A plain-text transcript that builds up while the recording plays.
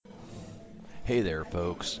Hey there,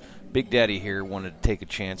 folks. Big Daddy here wanted to take a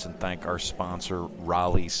chance and thank our sponsor,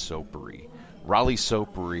 Raleigh Soapery. Raleigh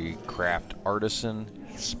Soapery craft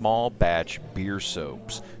artisan, small batch beer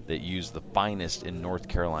soaps that use the finest in North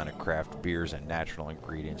Carolina craft beers and natural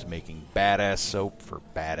ingredients, making badass soap for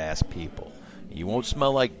badass people. You won't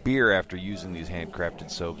smell like beer after using these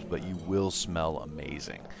handcrafted soaps, but you will smell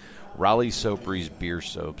amazing. Raleigh Soapery's beer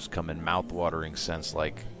soaps come in mouth-watering scents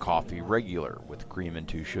like coffee regular with cream and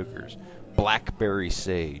 2 sugars, blackberry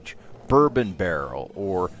sage, bourbon barrel,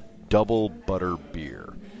 or double butter beer.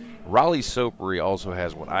 Raleigh Soapery also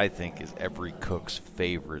has what I think is every cook's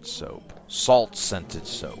favorite soap, salt-scented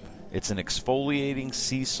soap. It's an exfoliating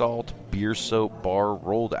sea salt beer soap bar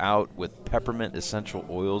rolled out with peppermint essential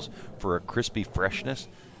oils for a crispy freshness.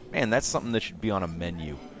 Man, that's something that should be on a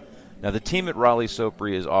menu. Now, the team at Raleigh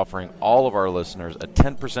Soapery is offering all of our listeners a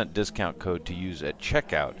 10% discount code to use at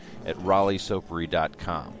checkout at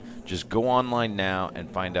raleighsoapery.com. Just go online now and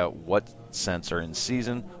find out what scents are in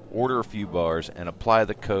season, order a few bars, and apply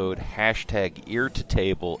the code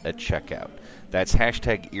 #EarToTable at checkout. That's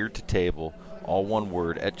 #EarToTable, all one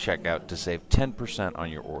word, at checkout to save 10%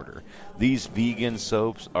 on your order. These vegan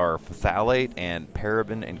soaps are phthalate and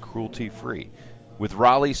paraben and cruelty free. With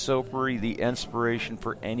Raleigh Soapery, the inspiration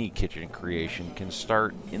for any kitchen creation can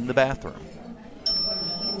start in the bathroom.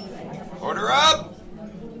 Order up!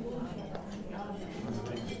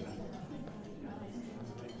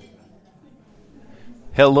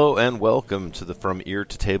 Hello and welcome to the From Ear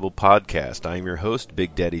to Table podcast. I am your host,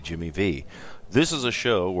 Big Daddy Jimmy V. This is a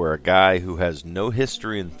show where a guy who has no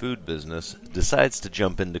history in food business decides to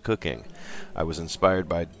jump into cooking. I was inspired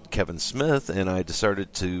by Kevin Smith, and I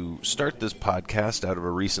decided to start this podcast out of a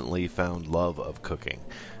recently found love of cooking.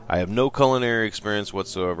 I have no culinary experience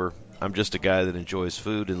whatsoever. I'm just a guy that enjoys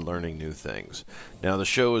food and learning new things. Now, the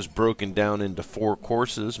show is broken down into 4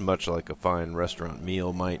 courses, much like a fine restaurant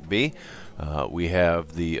meal might be. We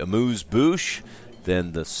have the amuse-bouche,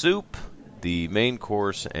 then the soup, the main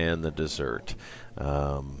course, and the dessert.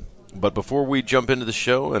 But before we jump into the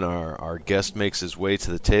show and our guest makes his way to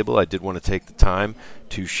the table, I did want to take the time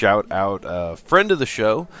to shout out a friend of the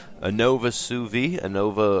show, Anova Sous Vide,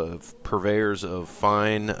 Anova purveyors of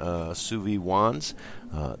fine sous vide wands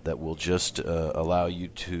that will just allow you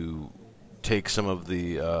to take some of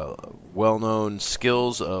the well-known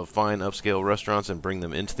skills of fine upscale restaurants and bring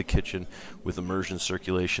them into the kitchen with immersion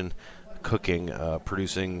circulation, cooking,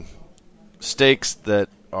 producing steaks that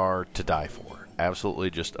are to die for. Absolutely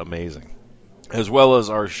just amazing. As well as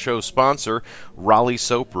our show sponsor, Raleigh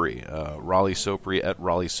Soapery. Raleigh Soapery at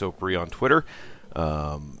Raleigh Soapery on Twitter.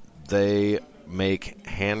 They make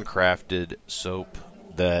handcrafted soap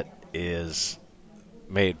that is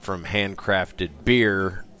made from handcrafted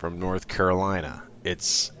beer from North Carolina.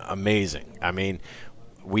 It's amazing. I mean,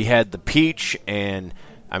 we had the peach, and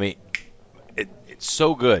I mean, it's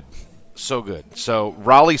so good. So good. So,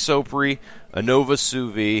 Raleigh Soapery, Anova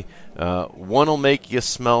Sous Vide. One will make you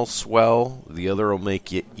smell swell, the other will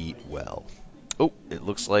make you eat well. Oh, it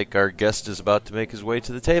looks like our guest is about to make his way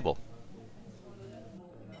to the table.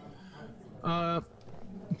 Uh,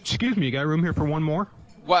 Excuse me, you got room here for one more?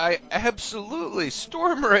 Why, absolutely.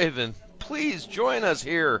 Storm Raven, please join us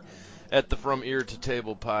here at the From Ear to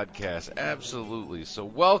Table podcast. Absolutely. So,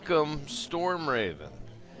 welcome, Storm Raven.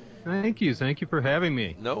 Thank you for having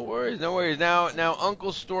me. No worries, no worries. Now,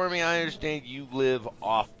 Uncle Stormy, I understand you live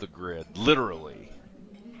off the grid, literally.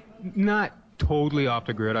 Not totally off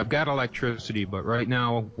the grid. I've got electricity, but right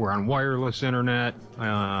now we're on wireless internet.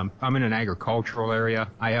 I'm in an agricultural area.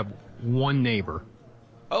 I have one neighbor.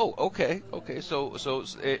 Oh, okay, okay. So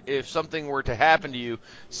if something were to happen to you,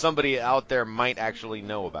 somebody out there might actually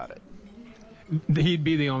know about it. He'd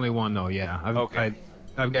be the only one, though. Yeah, Okay.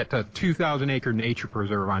 I've got a 2,000-acre nature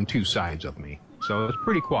preserve on 2 sides of me, so it's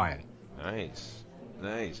pretty quiet. Nice,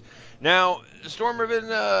 nice. Now, Storm Ribbon,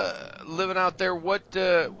 living out there. What?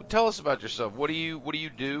 Tell us about yourself. What do you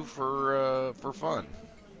do for fun?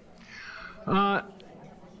 Uh,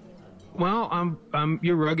 well, I'm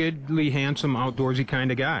your ruggedly handsome, outdoorsy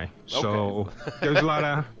kind of guy. Okay. So there's a lot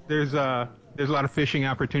of there's a lot of fishing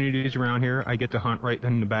opportunities around here. I get to hunt right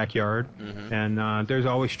in the backyard, Mm-hmm. and there's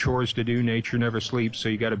always chores to do. Nature never sleeps, so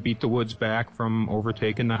you got to beat the woods back from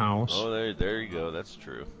overtaking the house. Oh, there you go. That's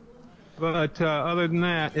true. But other than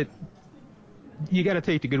that, you got to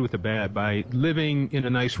take the good with the bad. By living in a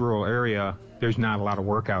nice rural area, there's not a lot of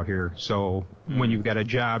work out here. So when Mm. you've got a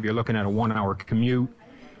job, you're looking at a 1-hour commute.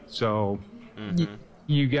 So you, Mm-hmm.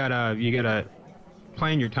 you gotta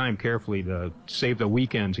plan your time carefully to save the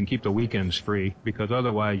weekends and keep the weekends free, because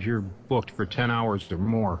otherwise you're booked for 10 hours or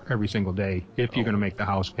more every single day if you're going to make the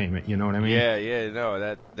house payment. You know what I mean? Yeah,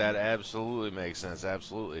 no, that absolutely makes sense.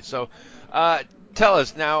 Absolutely. So, tell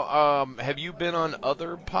us now, have you been on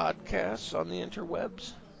other podcasts on the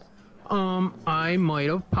interwebs? I might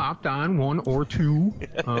have popped on one or two.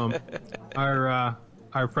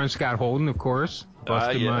 Our friend Scott Holden, of course,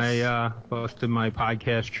 busted Yes. my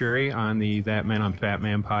podcast cherry on the That Man on Fat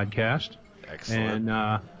Man podcast. Excellent.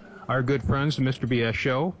 And our good friends, the Mr. BS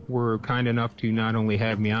Show, were kind enough to not only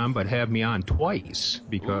have me on, but have me on twice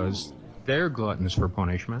because Ooh. they're gluttons for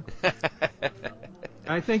punishment.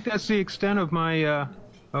 I think that's the extent of my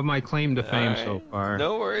claim to All fame right. so far.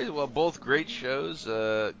 No worries. Well, both great shows,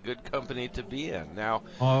 good company to be in.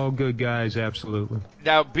 All good guys, absolutely.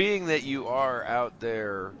 Now, being that you are out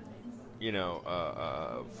there,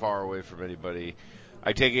 far away from anybody,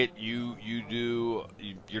 I take it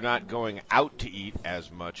you're not going out to eat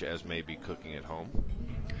as much as maybe cooking at home.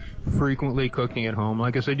 Frequently cooking at home.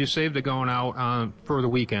 Like I said, you save the going out for the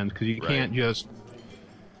weekends because you Right. can't just.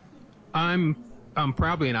 I'm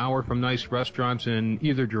probably an hour from nice restaurants in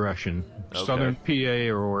either direction, Okay. southern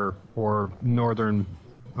PA or northern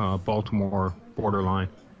Baltimore borderline.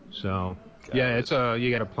 So you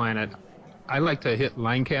got to plan it. I like to hit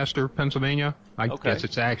Lancaster, Pennsylvania. I Okay. guess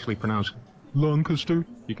it's actually pronounced Lancaster.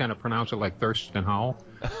 You kind of pronounce it like Thurston Howell.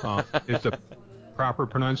 It's the proper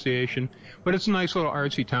pronunciation. But it's a nice little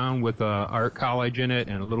artsy town with art college in it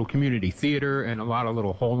and a little community theater and a lot of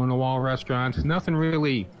little hole-in-the-wall restaurants. Nothing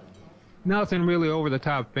really over the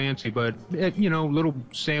top fancy, but little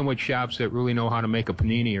sandwich shops that really know how to make a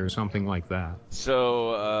panini or something like that.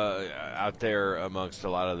 So, out there amongst a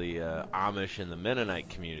lot of the Amish and the Mennonite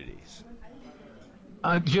communities.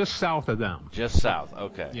 Just south of them. Just south,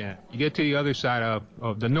 okay. Yeah, you get to the other side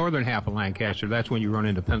of the northern half of Lancaster. That's when you run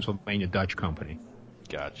into Pennsylvania Dutch Company.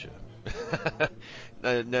 Gotcha.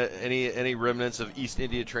 Any remnants of East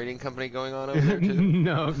India Trading Company going on over there too?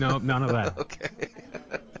 No, none of that. Okay.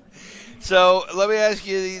 So let me ask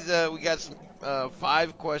you these. We got some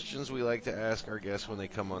 5 questions we like to ask our guests when they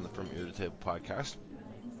come on the From Ear to Table podcast,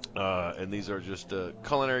 and these are just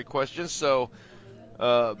culinary questions. So,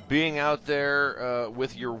 being out there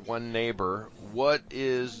with your one neighbor, what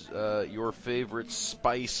is your favorite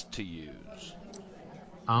spice to use?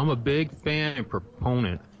 I'm a big fan and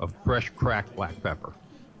proponent of fresh cracked black pepper.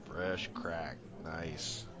 Fresh crack,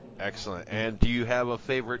 nice, excellent. And do you have a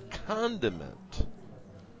favorite condiment?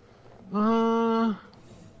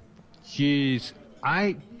 Geez,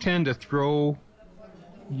 I tend to throw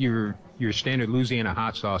your standard Louisiana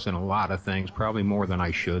hot sauce in a lot of things, probably more than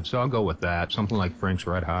I should. So I'll go with that. Something like Frank's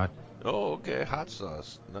Red Hot. Oh, okay, hot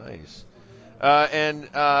sauce, nice. And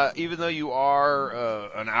even though you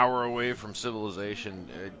are an hour away from civilization,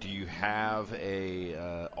 do you have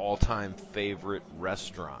a all-time favorite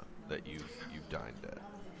restaurant that you've dined at?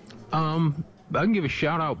 I can give a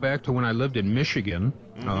shout out back to when I lived in Michigan.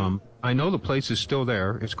 Mm-hmm. I know the place is still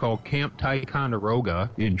there. It's called Camp Ticonderoga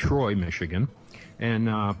in Troy, Michigan,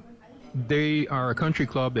 and they are a country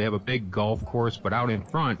club. They have a big golf course, but out in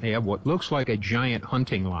front they have what looks like a giant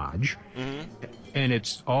hunting lodge, Mm-hmm. and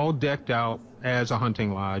it's all decked out as a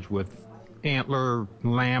hunting lodge with antler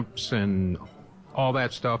lamps and all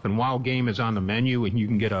that stuff. And wild game is on the menu, and you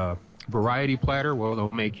can get a variety platter. Well, they'll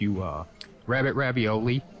make you rabbit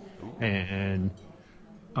ravioli and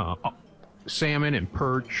salmon and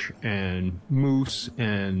perch and moose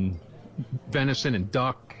and venison and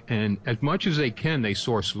duck, and as much as they can, they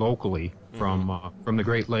source locally from the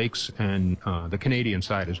Great Lakes and the Canadian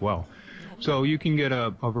side as well. So you can get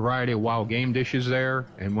a variety of wild game dishes there.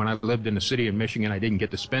 And when I lived in the city of Michigan, I didn't get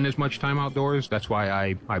to spend as much time outdoors. That's why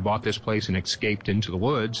I bought this place and escaped into the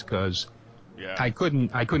woods, because I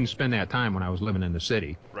couldn't spend that time when I was living in the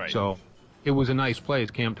city. Right. So it was a nice place.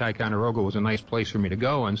 Camp Ticonderoga was a nice place for me to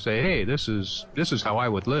go and say, hey, this is how I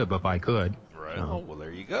would live if I could. Right. Oh, well,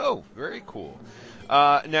 there you go. Very cool.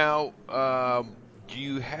 Now, do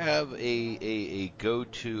you have a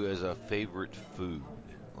go-to as a favorite food?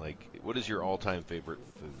 Like, what is your all-time favorite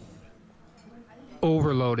food?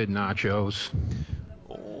 Overloaded nachos.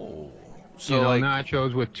 Oh, so like,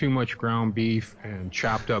 nachos with too much ground beef and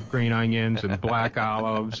chopped up green onions and black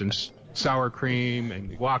olives and sour cream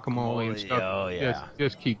and guacamole and stuff. Oh, yeah.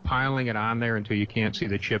 Just keep piling it on there until you can't see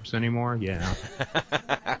the chips anymore. Yeah.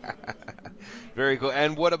 Very cool.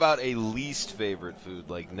 And what about a least favorite food,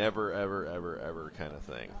 like never, ever, ever, ever kind of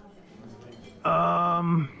thing?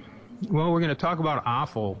 Well, we're going to talk about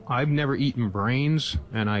offal. I've never eaten brains,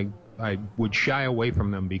 and I I would shy away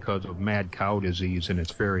from them because of mad cow disease in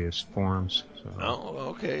its various forms. So. Oh,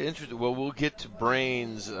 okay, interesting. Well, we'll get to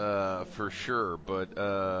brains for sure,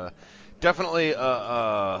 but definitely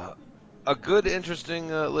a good, interesting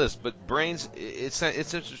list. But brains, it's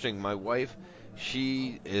interesting. My wife,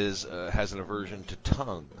 she has an aversion to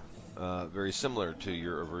tongue, very similar to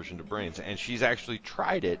your aversion to brains, and she's actually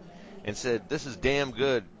tried it and said this is damn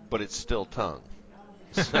good, but it's still tongue.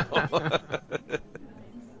 So,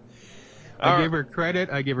 I give her credit.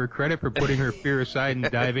 I give her credit for putting her fear aside and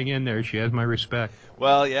diving in there. She has my respect.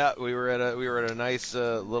 well, yeah, we were at a nice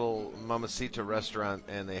little Mamacita restaurant,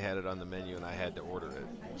 and they had it on the menu, and I had to order it.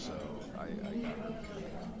 So I got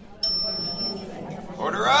her.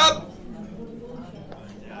 Order up.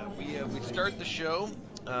 We start the show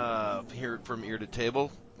here from ear to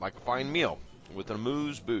table like a fine meal with an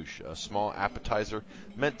amuse-bouche, a small appetizer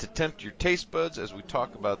meant to tempt your taste buds as we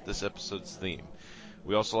talk about this episode's theme.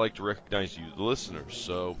 We also like to recognize you, the listeners,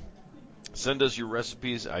 so send us your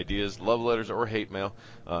recipes, ideas, love letters, or hate mail.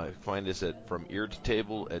 Find us at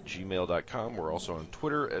FromEarToTable@gmail.com. We're also on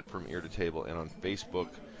Twitter at From Ear to Table and on Facebook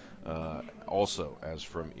also as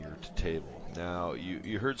From Ear to Table. Now,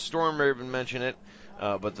 you heard Storm Raven mention it,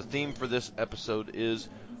 but the theme for this episode is,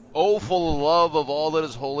 "Oh, full love of all that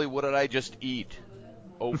is holy, what did I just eat?"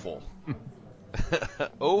 Offal.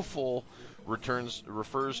 Offal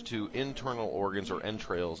refers to internal organs or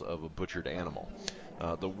entrails of a butchered animal.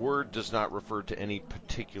 The word does not refer to any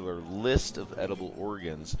particular list of edible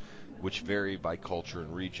organs, which vary by culture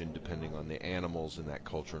and region depending on the animals in that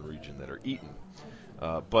culture and region that are eaten.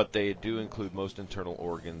 But they do include most internal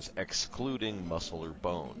organs, excluding muscle or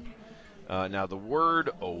bone. Now, the word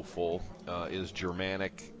offal is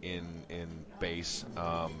Germanic in base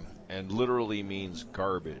and literally means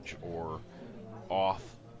garbage or off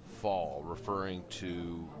fall, referring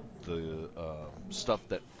to the stuff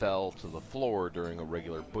that fell to the floor during a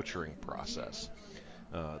regular butchering process.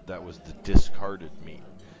 That was the discarded meat,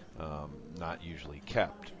 not usually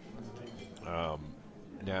kept.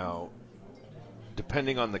 Now,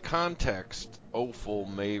 depending on the context, offal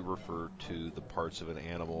may refer to the parts of an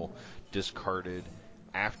animal discarded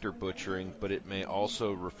after butchering, but it may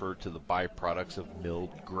also refer to the byproducts of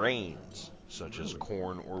milled grains, such as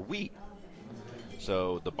corn or wheat.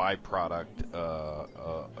 So the byproduct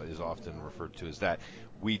is often referred to as that.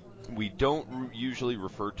 We don't usually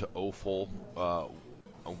refer to offal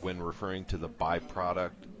when referring to the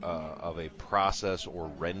byproduct of a process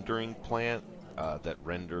or rendering plant that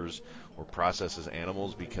renders or processes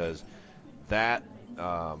animals, because that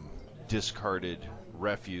discarded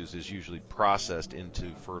refuse is usually processed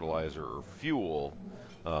into fertilizer or fuel,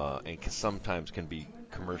 and sometimes can be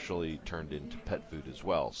commercially turned into pet food as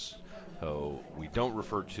well. So we don't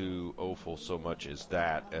refer to offal so much as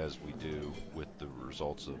that as we do with the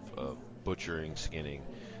results of butchering, skinning,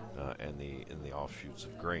 and the offshoots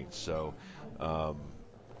of grains. So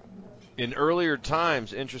in earlier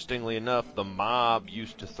times, interestingly enough, the mob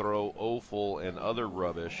used to throw offal and other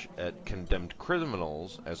rubbish at condemned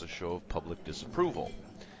criminals as a show of public disapproval.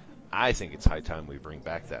 I think it's high time we bring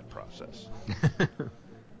back that process.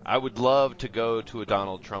 I would love to go to a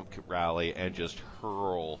Donald Trump rally and just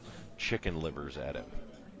hurl chicken livers at him.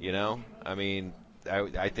 You know, I mean,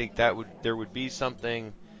 I think there would be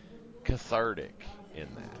something cathartic in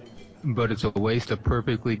that. But it's a waste of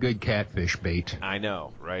perfectly good catfish bait. I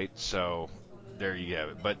know, right? So there you have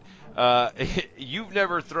it. But you've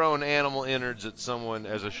never thrown animal innards at someone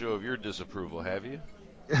as a show of your disapproval, have you?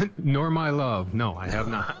 Nor my love. No, I have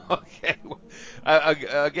not. Okay.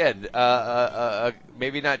 Again,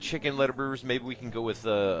 maybe not chicken livers. Maybe we can go with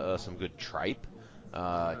some good tripe,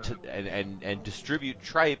 and distribute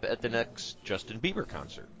tripe at the next Justin Bieber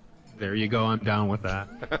concert. There you go. I'm down with that.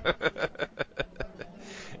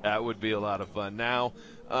 That would be a lot of fun. Now,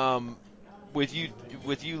 with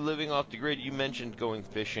you living off the grid, you mentioned going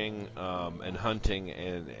fishing and hunting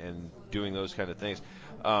and doing those kind of things.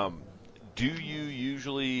 Do you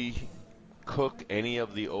usually cook any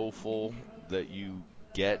of the offal that you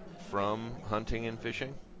get from hunting and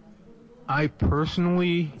fishing? I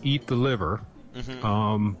personally eat the liver,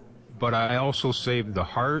 Mm-hmm. but I also save the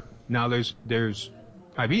heart. Now,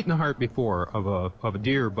 I've eaten the heart before of a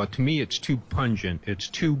deer, but to me it's too pungent. It's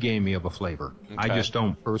too gamey of a flavor. I Okay. just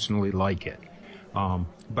don't personally like it.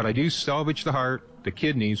 But I do salvage the heart, the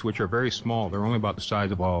kidneys, which are very small. They're only about the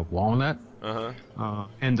size of a walnut, Uh-huh.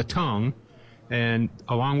 and the tongue. And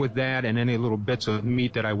along with that and any little bits of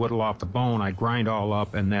meat that I whittle off the bone, I grind all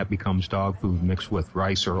up, and that becomes dog food mixed with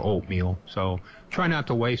rice or oatmeal. So try not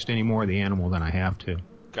to waste any more of the animal than I have to.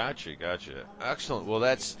 Gotcha. Excellent. Well,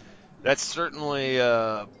 that's That's certainly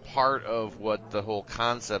part of what the whole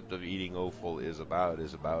concept of eating offal is about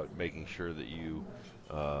making sure that you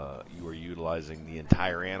are utilizing the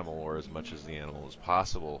entire animal or as much as the animal as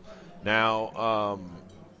possible. Now,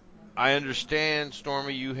 I understand,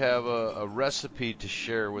 Stormy, you have a recipe to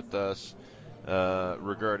share with us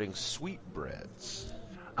regarding sweetbreads.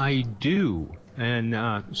 I do.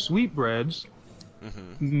 And sweetbreads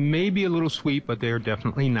Mm-hmm. may be a little sweet, but they're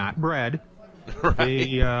definitely not bread.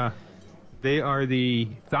 Right. They are the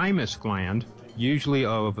thymus gland, usually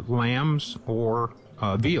of lambs or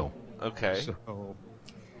veal. Okay. So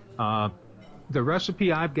uh, the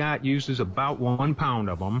recipe I've got uses about 1 pound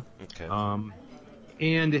of them, Okay.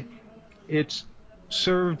 and it's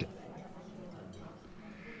served.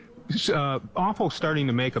 Awful starting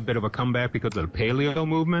to make a bit of a comeback because of the paleo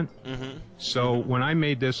movement. Mm-hmm. So when I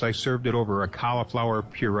made this, I served it over a cauliflower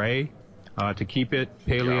puree to keep it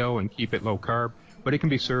Yeah. paleo and keep it low carb, but it can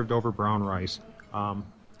be served over brown rice. And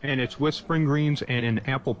it's with spring greens and an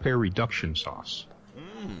apple pear reduction sauce.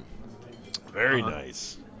 Mm. Very Uh,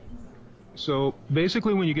 nice. so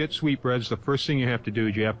basically, when you get sweetbreads, the first thing you have to do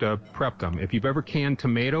is you have to prep them. If you've ever canned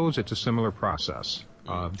tomatoes, it's a similar process.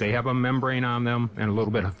 They have a membrane on them and a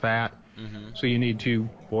little bit of fat. Mm-hmm. So you need to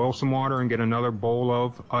boil some water and get another bowl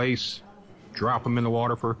of ice, drop them in the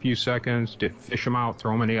water for a few seconds, fish them out,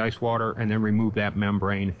 throw them in the ice water, and then remove that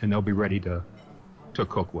membrane, and they'll be ready to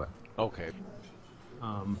cook with. Okay.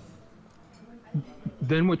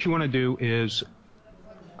 Then what you want to do is,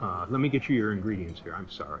 let me get you your ingredients here. I'm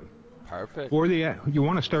sorry. Perfect. You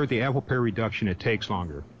want to start with the apple pear reduction. It takes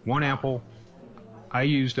longer. One apple. I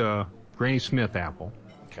used a Granny Smith apple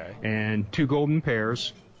Okay. and 2 golden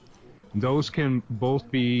pears. Those can both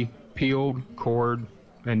be peeled, cored,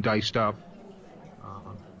 and diced up.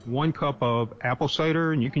 1 cup of apple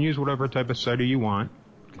cider, and you can use whatever type of cider you want.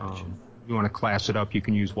 Gotcha. You want to class it up, you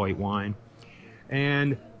can use white wine.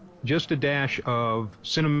 And just a dash of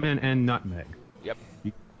cinnamon and nutmeg. Yep.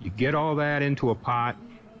 You get all that into a pot,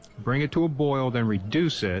 bring it to a boil, then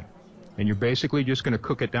reduce it, and you're basically just going to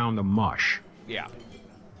cook it down to mush. Yeah.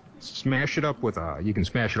 Smash it up you can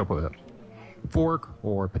smash it up with a fork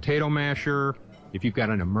or a potato masher. If you've got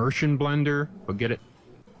an immersion blender, but get it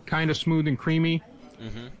kind of smooth and creamy.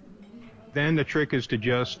 Mm-hmm. Then the trick is to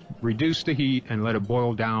just reduce the heat and let it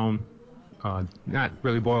boil down. Not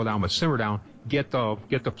really boil down, but simmer down. Get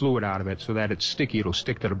the fluid out of it so that it's sticky. It'll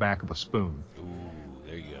stick to the back of a spoon. Ooh,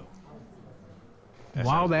 there you go. That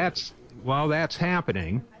While sounds good. that's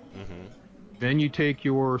happening, Mm-hmm. then you take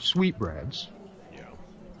your sweetbreads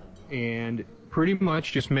Yeah. and pretty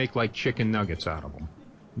much just make like chicken nuggets out of them.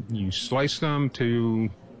 You slice them to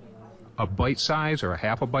a bite size or a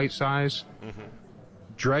half a bite size. Mm-hmm.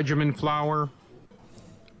 Dredge them in flour.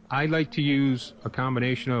 I like to use a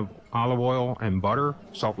combination of olive oil and butter,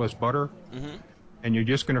 saltless butter, Mm-hmm. and you're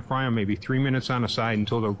just going to fry them maybe 3 minutes on the side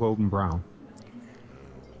until they're golden brown.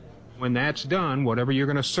 When that's done, whatever you're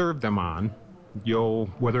going to serve them on,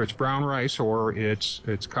 whether it's brown rice or it's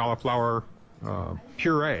cauliflower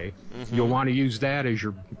puree, you'll Mm-hmm. want to use that as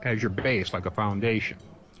your base, like a foundation.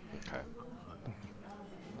 Okay.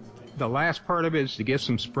 The last part of it is to get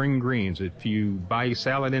some spring greens. If you buy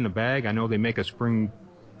salad in a bag, I know they make a spring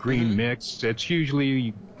green Mm-hmm. mix. It's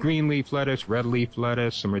usually green leaf lettuce, red leaf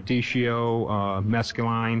lettuce, some radicchio,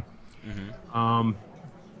 mescalina. Mm-hmm.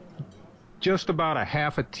 Just about a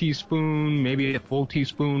half a teaspoon, maybe a full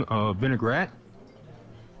teaspoon of vinaigrette.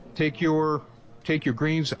 Take your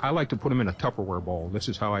greens. I like to put them in a Tupperware bowl. This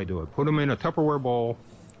is how I do it. Put them in a Tupperware bowl,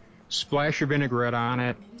 splash your vinaigrette on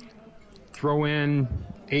it, throw in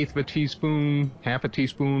eighth of a teaspoon, half a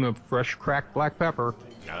teaspoon of fresh cracked black pepper,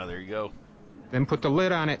 Ah, there you go. then put the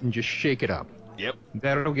lid on it and just shake it up. Yep.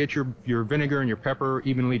 That'll get your vinegar and your pepper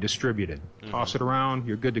evenly distributed. Mm-hmm. Toss it around,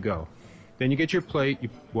 you're good to go. Then you get your plate,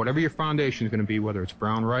 whatever your foundation is going to be, whether it's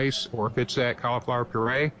brown rice or if it's that cauliflower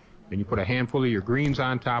puree, then you put a handful of your greens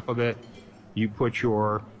on top of it. You put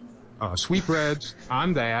your sweetbreads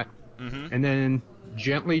on that, Mm-hmm. and then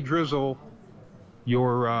gently drizzle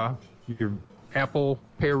your apple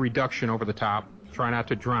pear reduction over the top. Try not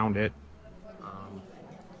to drown it.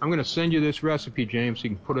 I'm going to send you this recipe, James, so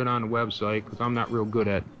you can put it on the website because I'm not real good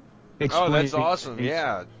at Oh, that's explaining awesome. things.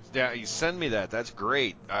 Yeah. Yeah, you send me that. That's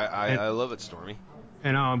great. And, I love it, Stormy.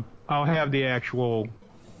 and I'll have the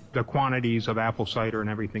quantities of apple cider and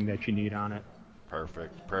everything that you need on it.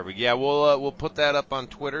 Perfect. Perfect. Yeah, we'll put that up on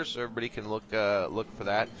Twitter so everybody can look for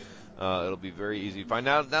that. It'll be very easy to find.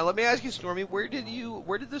 Now let me ask you, Stormy, where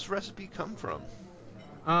did this recipe come from?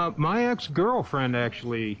 My ex-girlfriend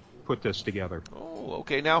actually put this together. Oh,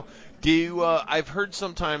 okay. Now, do you? I've heard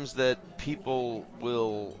sometimes that people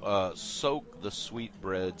will soak the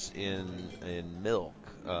sweetbreads in milk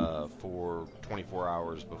for 24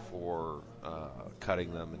 hours before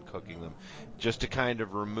cutting them and cooking them, just to kind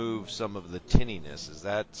of remove some of the tinniness. Is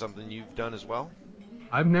that something you've done as well?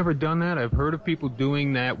 I've never done that. I've heard of people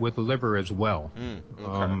doing that with liver as well,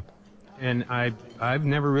 Okay. and I've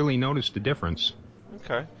never really noticed a difference.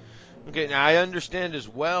 Okay. Okay, now I understand as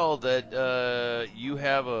well that you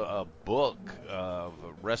have a book of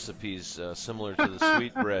recipes similar to the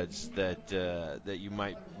sweetbreads that you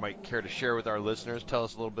might care to share with our listeners. Tell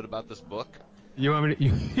us a little bit about this book. You want me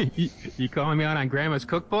to, you calling me out on Grandma's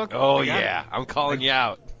cookbook? Oh I got it. yeah, I'm calling I, you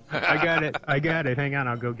out. I got it. I got it. Hang on,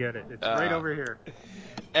 I'll go get it. It's right uh, over here.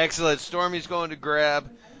 Excellent. Stormy's going to grab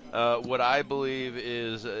what I believe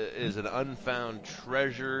is an unfound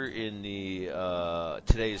treasure in the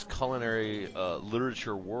today's culinary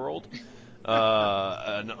literature world.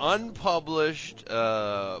 An unpublished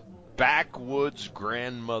backwoods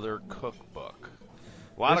grandmother cookbook.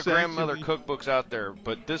 A lot of This grandmother actually cookbooks out there,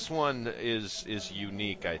 but this one is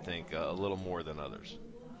unique. I think a little more than others.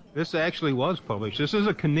 this actually was published. This is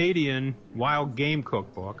a Canadian wild game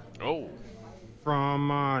cookbook Oh, from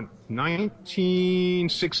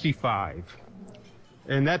 1965.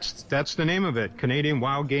 And that's the name of it, Canadian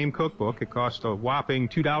Wild Game Cookbook. It cost a whopping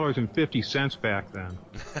 $2.50 back then.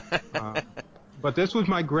 Uh, but this was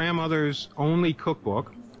my grandmother's only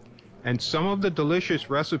cookbook, and some of the delicious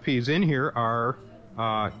recipes in here are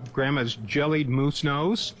Grandma's jellied moose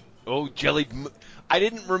nose. oh, I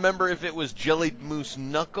didn't remember if it was jellied moose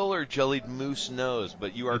knuckle or jellied moose nose,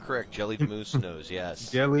 but you are It's correct. Jellied moose nose,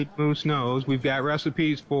 yes. jellied moose nose. We've got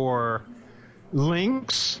recipes for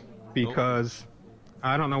lynx Oh. because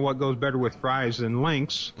I don't know what goes better with fries than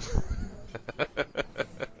lynx.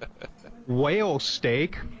 Whale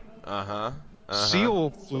steak. Uh-huh. Uh-huh. Seal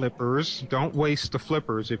flippers. Don't waste the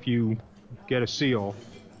flippers if you get a seal.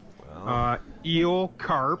 Well, Eel,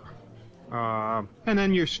 carp, and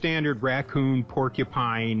then your standard raccoon,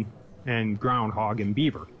 porcupine, and groundhog and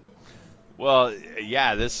beaver. well,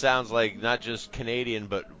 yeah, this sounds like not just Canadian,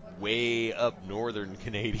 but way up northern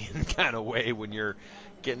Canadian kind of way when you're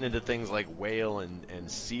getting into things like whale and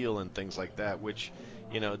seal and things like that, which,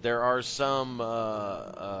 there are some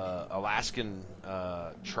Alaskan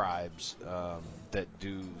tribes that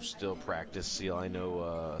do still practice seal. I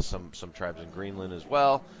know some tribes in Greenland as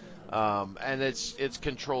well. And it's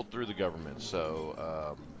controlled through the government,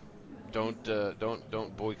 so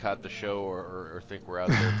don't boycott the show or think we're out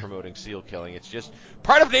there promoting seal killing. It's just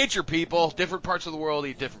part of nature, people. Different parts of the world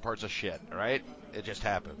eat different parts of shit. All right, it just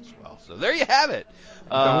happens. Well, so there you have it.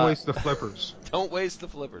 Don't Uh, waste the flippers. don't waste the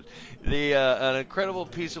flippers. The an incredible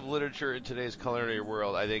piece of literature in today's culinary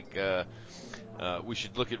world. I think we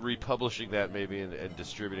should look at republishing that maybe and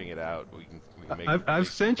distributing it out. We can I've make some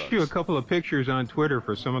sent you a bucks. couple of pictures on Twitter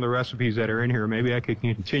for some of the recipes that are in here. Maybe I could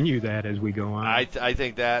continue that as we go on. I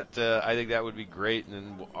think that would be great, and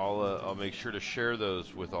then I'll make sure to share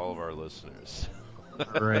those with all of our listeners.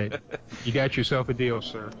 All right. You got yourself a deal,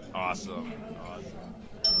 sir. Awesome,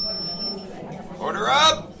 order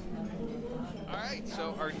up. All right,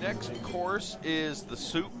 so our next course is the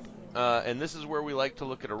soup, and this is where we like to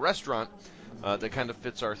look at a restaurant that kind of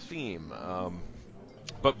fits our theme.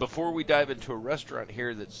 But before we dive into a restaurant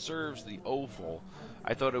here that serves the offal,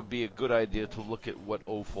 I thought it would be a good idea to look at what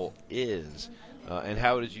offal is and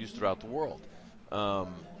how it is used throughout the world.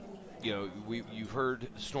 Um, you've heard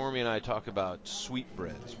Stormy and I talk about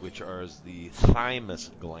sweetbreads, which are the thymus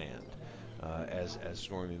gland, as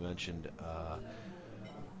Stormy mentioned.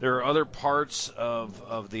 There are other parts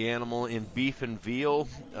of the animal in beef and veal.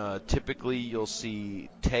 Typically, you'll see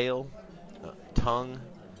tail, tongue,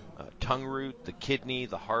 tongue root, the kidney,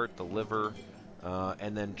 the heart, the liver,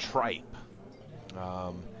 and then tripe.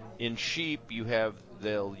 Um, in sheep,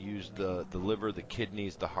 they'll use the liver, the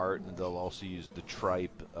kidneys, the heart, and they'll also use the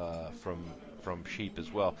tripe from sheep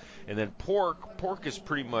as well. And then pork is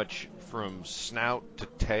pretty much from snout to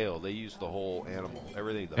tail. They use the whole animal,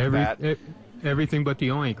 everything, the Every fat. everything but the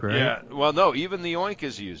oink, right? Yeah, well, no, even the oink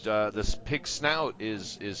is used. This pig snout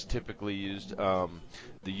is typically used.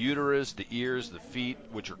 The uterus, the ears, the feet,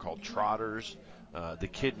 which are called trotters, the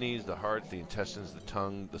kidneys, the heart, the intestines, the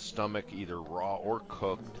tongue, the stomach, either raw or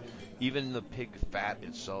cooked. Even the pig fat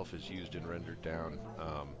itself is used and rendered down.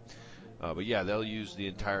 But yeah, they'll use the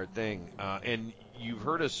entire thing. And you've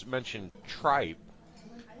heard us mention tripe,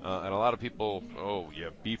 and a lot of people, oh, you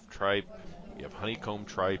have beef tripe, you have honeycomb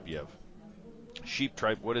tripe, you have sheep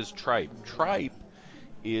tripe. What is tripe? Tripe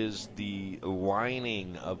is the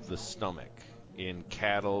lining of the stomach. in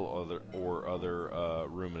cattle or other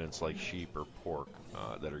ruminants like sheep or pork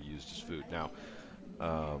that are used as food. Now,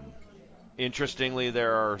 um, interestingly,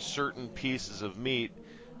 there are certain pieces of meat.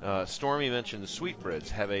 Stormy mentioned the sweetbreads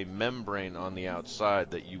have a membrane on the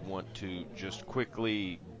outside that you want to just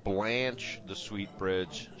quickly blanch the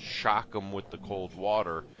sweetbreads, shock them with the cold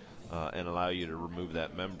water, and allow you to remove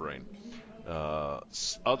that membrane.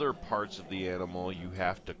 Other parts of the animal, you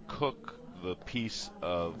have to cook the piece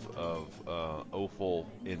of offal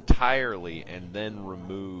entirely and then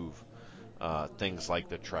remove things like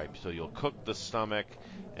the tripe. So you'll cook the stomach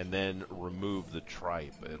and then remove the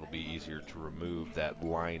tripe. It'll be easier to remove that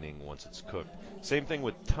lining once it's cooked. Same thing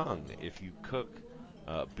with tongue. If you cook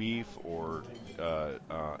beef or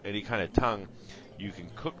any kind of tongue, you can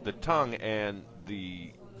cook the tongue, and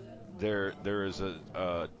there is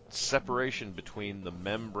a separation between the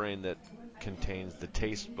membrane that contains the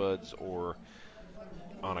taste buds, or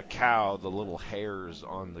on a cow, the little hairs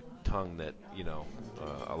on the tongue that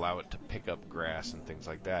allow it to pick up grass and things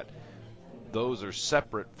like that. Those are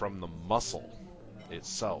separate from the muscle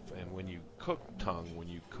itself. And when you cook tongue, when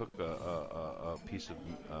you cook a piece of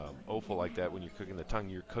offal like that, when you're cooking the tongue,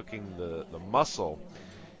 you're cooking the muscle,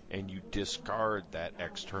 and you discard that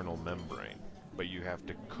external membrane. But you have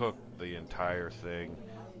to cook the entire thing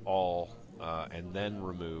all, and then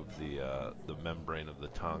remove the membrane of the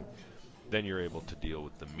tongue. Then you're able to deal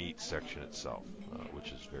with the meat section itself,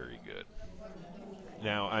 which is very good.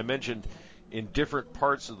 Now, I mentioned in different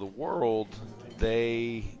parts of the world,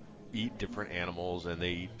 they eat different animals and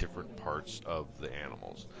they eat different parts of the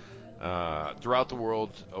animals. Throughout the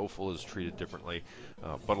world, offal is treated differently,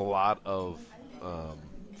 but a lot of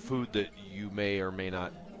food that you may or may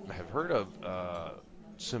not have heard of,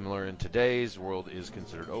 similar in today's world, is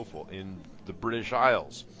considered offal. In the British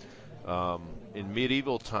Isles, in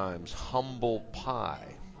medieval times, humble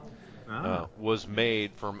pie was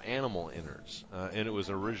made from animal innards, and it was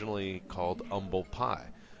originally called humble pie.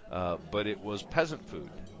 But it was peasant food,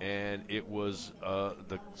 and it was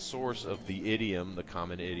the source of the idiom, the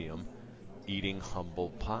common idiom, eating humble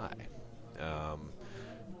pie. Um,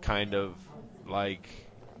 Kind of like,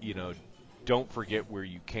 you know, don't forget where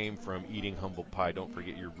you came from, eating humble pie, don't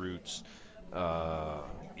forget your roots. Uh,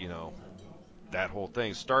 you know, that whole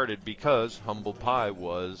thing started because humble pie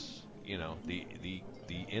was, the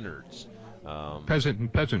innards. Um,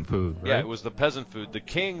 Peasant food, yeah, it right? was the peasant food. The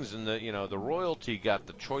kings and the royalty got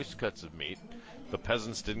the choice cuts of meat. The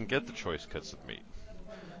peasants didn't get the choice cuts of meat.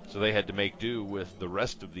 So they had to make do with the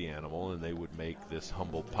rest of the animal, and they would make this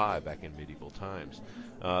humble pie back in medieval times.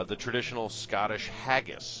 The traditional Scottish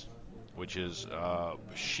haggis, which is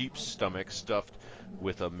sheep's stomach stuffed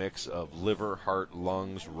with a mix of liver, heart,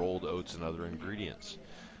 lungs, rolled oats, and other ingredients.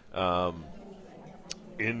 Um,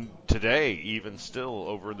 in today, even still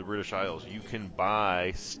over in the British Isles, you can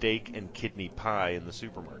buy steak and kidney pie in the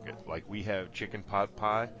supermarket. Like we have chicken pot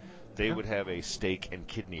pie, they Yeah. would have a steak and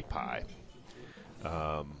kidney pie.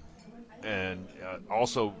 Um, and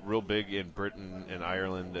also real big in Britain and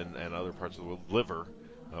Ireland and other parts of the world, liver,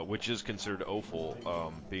 which is considered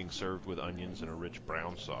offal, being served with onions and a rich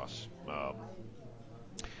brown sauce.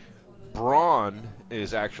 Brawn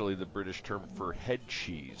is actually the British term for head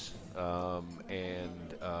cheese,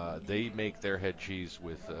 and they make their head cheese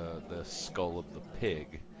with the skull of the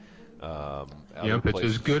pig. Other Yep, it's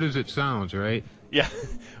as places, good as it sounds, right? yeah,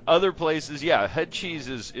 other places, yeah. Head cheese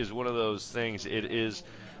is one of those things. It's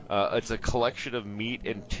a collection of meat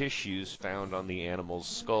and tissues found on the animal's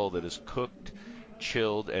skull that is cooked,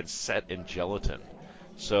 chilled, and set in gelatin.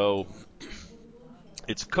 So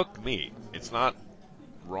it's cooked meat. It's not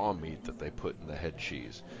raw meat that they put in the head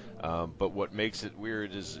cheese. But what makes it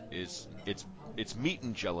weird is it's meat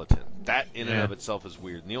and gelatin. That in and Yeah. of itself is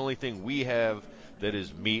weird. And the only thing we have that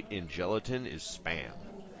is meat in gelatin is Spam.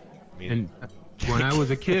 I mean, And when I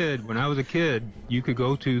was a kid, you could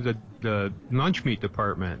go to the lunch meat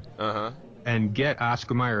department uh huh. and get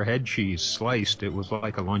Oscar Mayer head cheese sliced. It was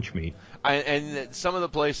like a lunch meat. And some of the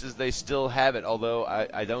places they still have it, although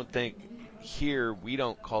I don't think here we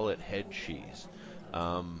don't call it head cheese.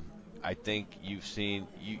 Um, I think you've seen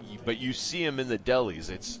but you see them in the delis.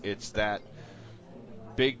 It's that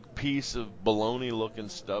big piece of bologna-looking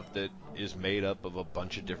stuff that is made up of a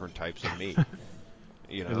bunch of different types of meat.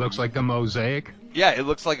 You It know, looks like a mosaic. yeah, it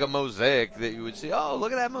looks like a mosaic that you would see. Oh,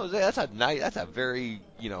 look at that mosaic. That's a very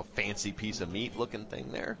fancy piece of meat looking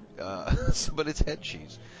thing there. But it's head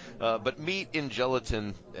cheese. But meat in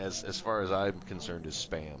gelatin, as far as I'm concerned, is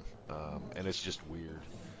Spam, and it's just weird.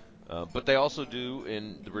 But they also do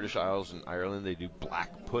in the British Isles and Ireland. They do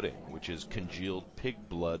black pudding, which is congealed pig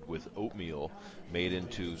blood with oatmeal made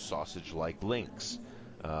into sausage-like links.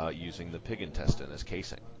 using the pig intestine as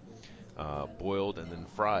casing. Boiled and then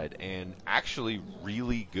fried, and actually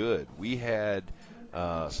really good. We had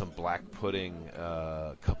some black pudding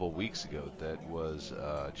a couple of weeks ago that was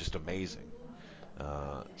just amazing.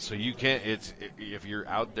 So you can't. If you're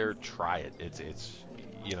out there, try it. It's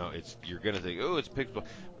you're gonna think, oh, it's pig's blood,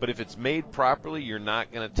 but if it's made properly, you're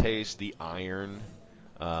not gonna taste the iron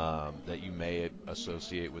that you may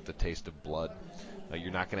associate with the taste of blood.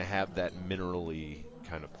 You're not gonna have that minerally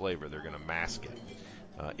kind of flavor. They're gonna mask it.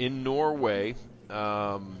 In Norway,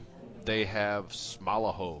 they have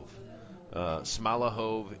smalahove.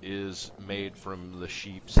 Smalahove is made from the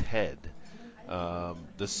sheep's head.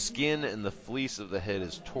 The skin and the fleece of the head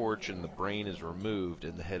is torched, and the brain is removed,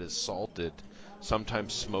 and the head is salted,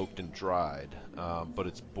 sometimes smoked and dried. But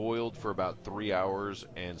it's boiled for about 3 hours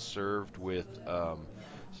and served with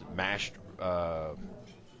mashed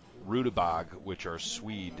rutabaga, which are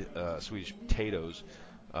Swedish potatoes.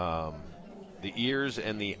 Um, the ears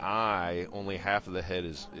and the eye, only half of the head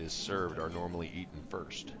is served, are normally eaten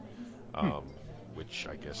first, Hmm. um, which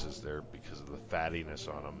I guess is there because of the fattiness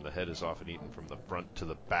on them. The head is often eaten from the front to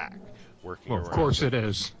the back, working Well, of around course the it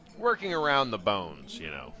is. working around the bones,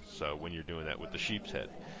 So when you're doing that with the sheep's head,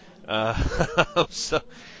 so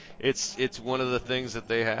it's one of the things that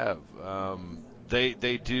they have.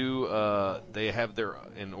 They have their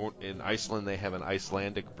in Iceland they have an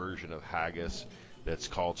Icelandic version of haggis that's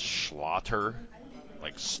called slaughter,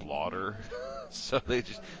 like slaughter. So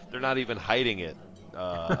they're not even hiding it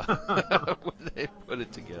when they put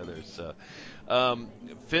it together. So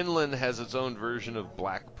Finland has its own version of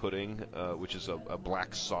black pudding, which is a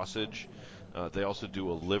black sausage. They also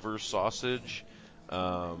do a liver sausage.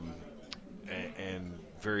 Um, and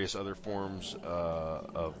various other forms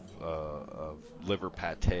of liver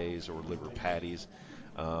pates or liver patties.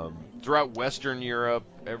 Throughout Western Europe,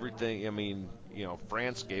 everything. I mean,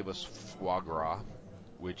 France gave us foie gras,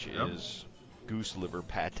 which Yep. is goose liver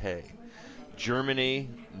pate. Germany,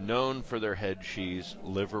 known for their head cheese,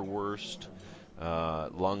 liverwurst,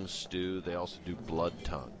 lung stew. They also do blood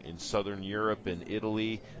tongue. In Southern Europe and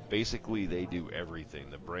Italy, basically they do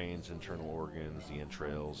everything: the brains, internal organs, the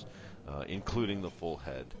entrails, including the full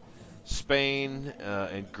head. Spain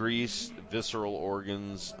and Greece, visceral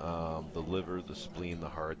organs, the liver, the spleen, the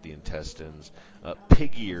heart, the intestines.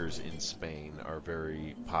 Pig ears in Spain are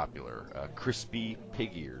very popular. Crispy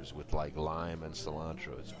pig ears with like lime and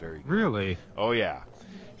cilantro. It's very good. Really? Oh yeah,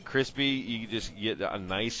 crispy. You just get a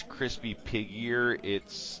nice crispy pig ear.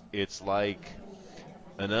 It's like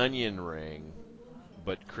an onion ring,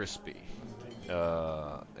 but crispy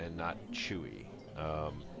and not chewy.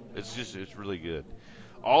 It's really good.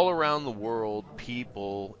 All around the world,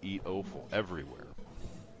 people eat offal everywhere.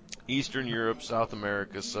 Eastern Europe, South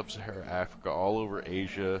America, Sub-Saharan Africa, all over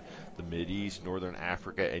Asia, the Mideast, Northern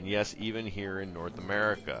Africa, and yes, even here in North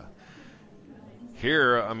America.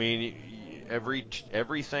 Here, I mean,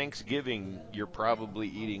 every Thanksgiving, you're probably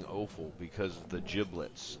eating offal because of the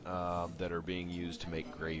giblets that are being used to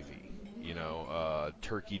make gravy.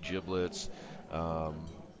 Turkey giblets um,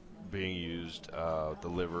 being used, the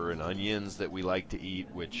liver and onions that we like to eat.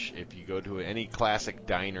 Which, if you go to any classic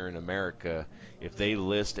diner in America, if they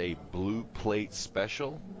list a blue plate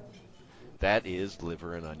special, that is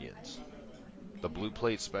liver and onions. The blue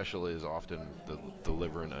plate special is often the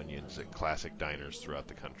liver and onions at classic diners throughout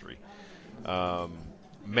the country. Um,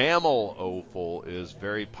 Mammal offal is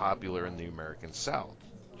very popular in the American South.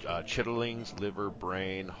 Chitterlings, liver,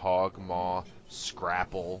 brain, hog maw,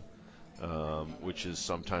 scrapple, which is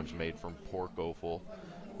sometimes made from pork offal,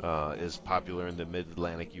 is popular in the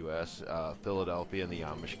mid-Atlantic U.S., Philadelphia, and the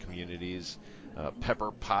Amish communities. Pepper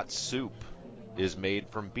pot soup is made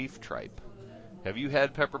from beef tripe. Have you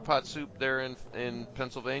had pepper pot soup there in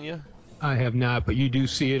Pennsylvania? I have not, but you do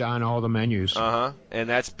see it on all the menus. Uh-huh. And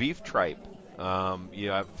that's beef tripe. You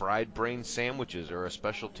have fried brain sandwiches are a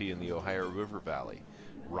specialty in the Ohio River Valley.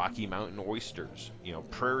 Rocky Mountain oysters,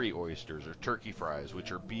 prairie oysters or turkey fries,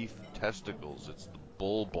 which are beef testicles. It's the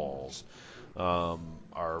bull balls.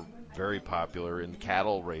 Are very popular in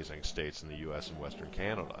cattle raising states in the U.S. and Western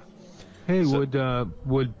Canada. Hey, So,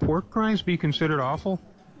 would pork rinds be considered awful?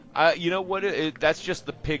 you know what? That's just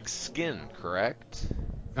the pig skin, correct?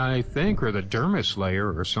 I think, or the dermis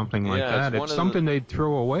layer, or something like Yeah, it's that. one It's of the. something they'd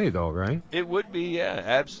throw away, though, right? It would be, yeah,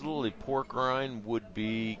 absolutely. Pork rind would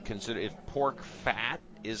be considered if pork fat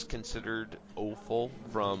is considered offal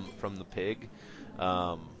from the pig,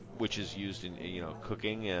 which is used in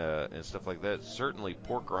cooking and stuff like that. Certainly,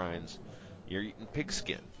 pork rinds, you're eating pig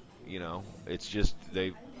skin. It's just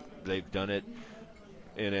they've done it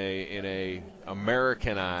in a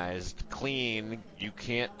Americanized, clean, you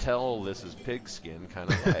can't tell this is pigskin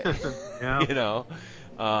kind of way, Yeah. you know.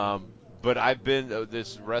 Um, but I've been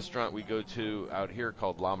this restaurant we go to out here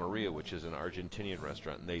called La Maria, which is an Argentinian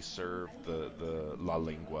restaurant, and they serve the la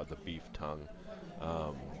lengua, the beef tongue,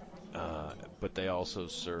 um, but they also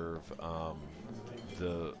serve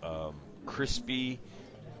the crispy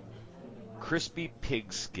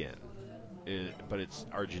pig skin, but it's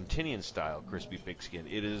Argentinian style crispy pig skin.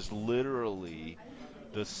 It is literally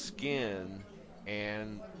the skin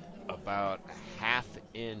and about a half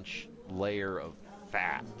inch layer of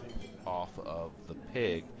fat off of the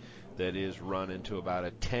pig that is run into about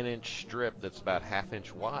a 10-inch strip that's about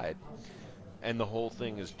half-inch wide, and the whole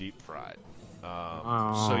thing is deep fried. So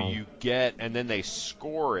Oh. you get, and then they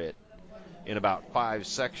score it in about 5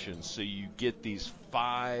 sections, so you get these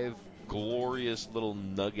 5 glorious little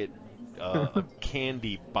nugget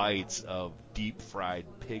candy bites of deep fried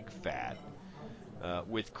pig fat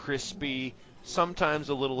with crispy, sometimes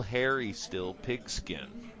a little hairy still pig skin,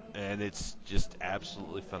 and it's just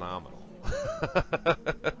absolutely phenomenal.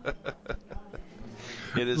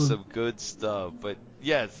 It is some good stuff, but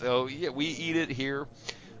yeah, so yeah, we eat it here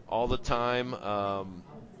all the time.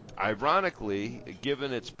 Ironically,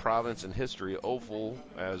 given its province and history, offal,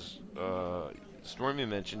 as Stormy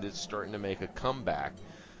mentioned, is starting to make a comeback.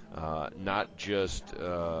 Not just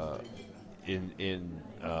in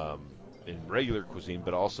regular cuisine,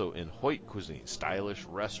 but also in Hoyt cuisine. Stylish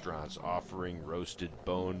restaurants offering roasted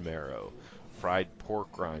bone marrow, fried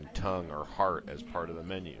pork rind, tongue, or heart as part of the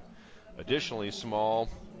menu. Additionally, small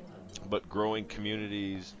but growing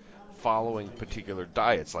communities following particular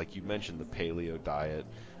diets, like you mentioned, the paleo diet,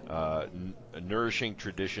 nourishing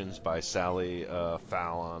traditions by Sally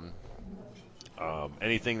Fallon,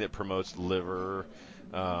 anything that promotes liver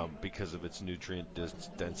because of its nutrient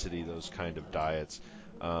density, those kind of diets.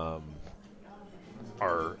 Um,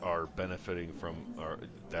 are benefiting from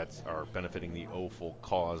are benefiting the offal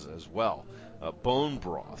cause as well. Bone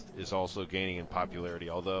broth is also gaining in popularity,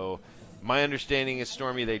 although my understanding is,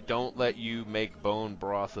 Stormy, they don't let you make bone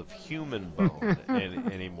broth of human bone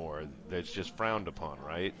anymore. That's just frowned upon,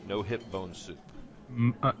 right? No hip bone soup.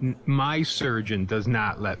 My surgeon does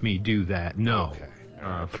not let me do that. No. Okay, all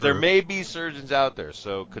right. But there For may be surgeons out there,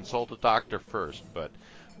 so consult a doctor first. But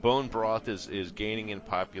bone broth is gaining in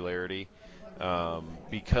popularity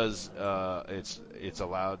because it's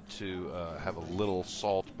allowed to have a little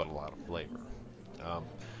salt but a lot of flavor. Um,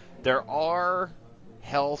 there are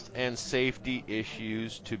health and safety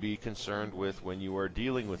issues to be concerned with when you are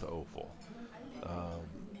dealing with offal. Um,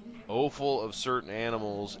 Offal of certain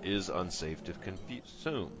animals is unsafe to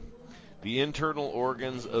consume. The internal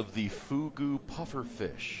organs of the fugu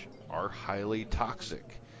pufferfish are highly toxic,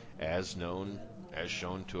 as known as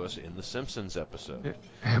shown to us in the Simpsons episode.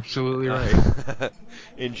 absolutely right.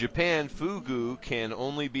 In Japan, fugu can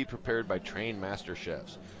only be prepared by trained master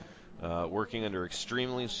chefs, working under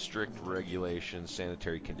extremely strict regulations,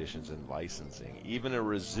 sanitary conditions, and licensing. Even a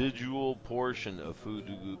residual portion of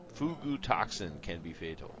fugu toxin can be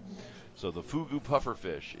fatal. So the fugu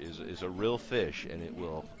pufferfish is a real fish, and it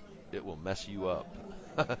will mess you up.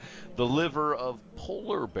 The liver of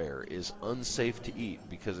polar bear is unsafe to eat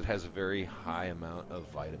because it has a very high amount of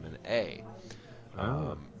vitamin A,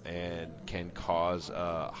 Oh. and can cause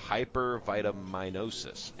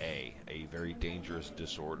hypervitaminosis A very dangerous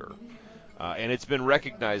disorder. And it's been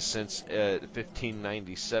recognized since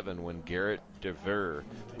 1597 when Gerrit de Ver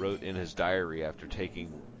wrote in his diary after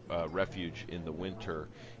taking refuge in the winter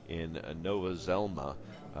in Nova Zelma.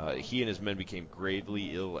 He and his men became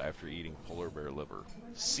gravely ill after eating polar bear liver.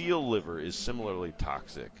 Seal liver is similarly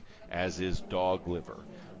toxic, as is dog liver.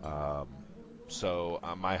 Um, so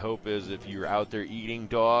my hope is if you're out there eating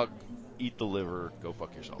dog, eat the liver, go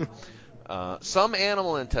fuck yourself. Some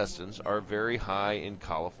animal intestines are very high in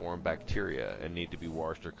coliform bacteria and need to be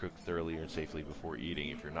washed or cooked thoroughly and safely before eating.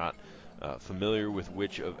 If you're not familiar with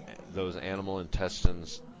which of those animal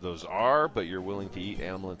intestines those are, but you're willing to eat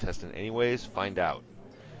animal intestine anyways, find out.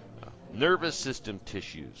 Nervous system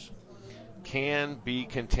tissues can be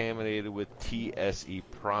contaminated with TSE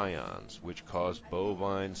prions, which cause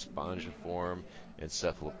bovine spongiform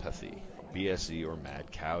encephalopathy, BSE, or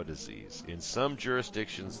mad cow disease. In some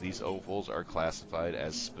jurisdictions, these offals are classified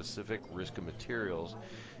as specific risk materials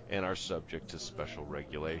and are subject to special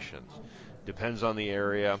regulations. Depends on the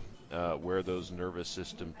area where those nervous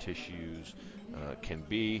system tissues can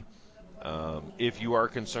be. If you are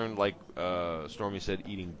concerned, like Stormy said,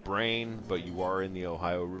 eating brain, but you are in the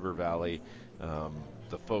Ohio River Valley,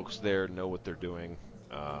 the folks there know what they're doing.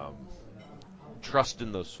 Um, Trust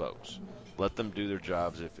in those folks. Let them do their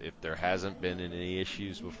jobs. If there hasn't been any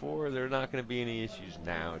issues before, there are not going to be any issues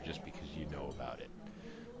now just because you know about it.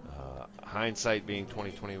 Hindsight being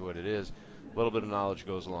 2020 what it is, a little bit of knowledge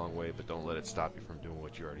goes a long way, but don't let it stop you from doing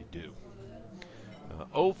what you already do.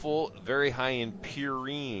 Offal, very high in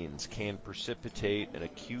purines, can precipitate an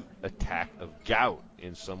acute attack of gout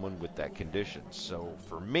in someone with that condition. So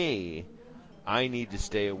for me, I need to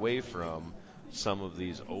stay away from some of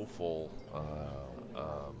these offal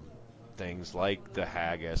things like the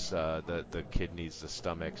haggis, the kidneys, the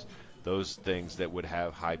stomachs, those things that would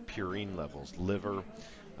have high purine levels, liver,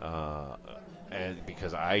 uh, and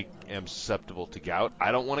because I am susceptible to gout,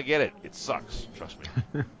 I don't want to get it. It sucks, trust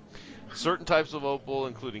me. Certain types of offal,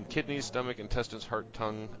 including kidneys, stomach, intestines, heart,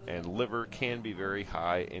 tongue, and liver, can be very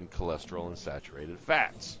high in cholesterol and saturated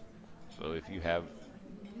fats. So if you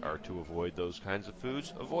are to avoid those kinds of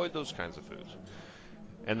foods, avoid those kinds of foods.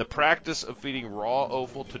 And the practice of feeding raw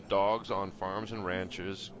offal to dogs on farms and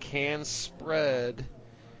ranches can spread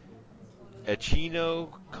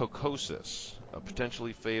echinococosis, a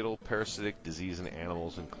potentially fatal parasitic disease in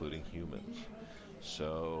animals, including humans.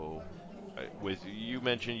 So, with you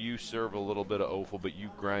mentioned you serve a little bit of offal, but you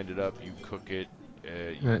grind it up, you cook it,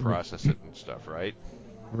 you Uh, process it and stuff, right?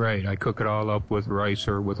 right. I cook it all up with rice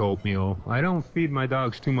or with oatmeal. I don't feed my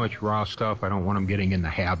dogs too much raw stuff. I don't want them getting in the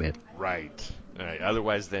habit. Right. Right.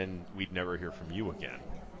 Otherwise, then we'd never hear from you again.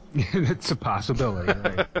 That's a possibility,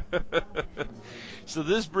 right? So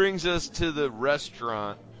this brings us to the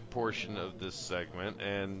restaurant portion of this segment,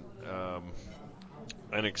 and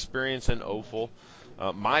an experience in offal.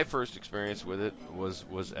 My first experience with it was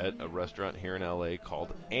at a restaurant here in LA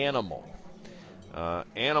called Animal.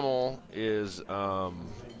 Animal is a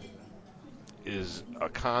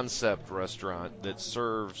concept restaurant that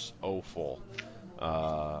serves offal.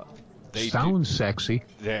 Uh, they do, Sounds sexy.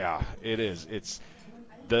 yeah, it is. It's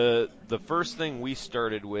the first thing we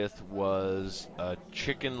started with was a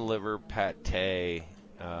chicken liver pate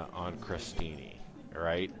on crostini,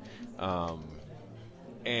 right? Um,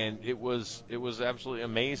 and it was absolutely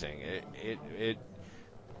amazing.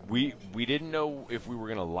 We didn't know if we were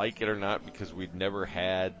gonna like it or not because we'd never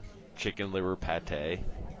had chicken liver pate.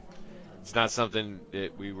 It's not something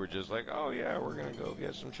that we were just like, oh yeah, we're gonna go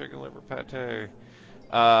get some chicken liver pate.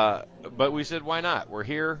 But we said, why not? We're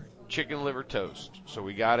here, chicken liver toast. So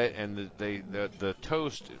we got it, and the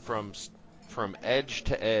toast from edge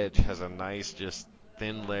to edge has a nice, just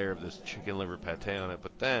thin layer of this chicken liver pate on it.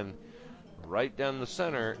 But then right down the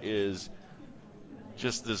center is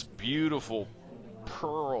just this beautiful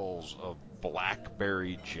pearls of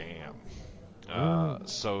blackberry jam. Oh,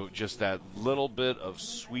 So just that little bit of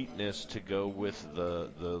sweetness to go with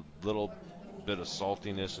the little bit of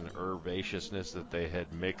saltiness and herbaceousness that they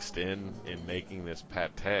had mixed in making this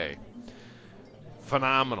pate.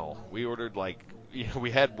 Phenomenal. We ordered like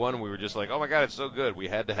we had one and we were just like, "Oh my god, it's so good." We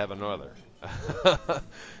had to have another.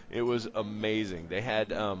 It was amazing. They had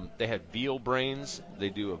veal brains. They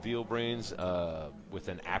do a veal brains with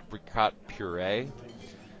an apricot puree.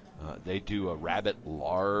 They do a rabbit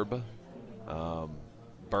larb, um,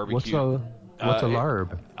 what's barbecued. a Uh,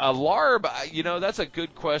 larb? a larb, that's a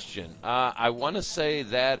good question. I want to say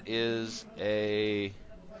that is a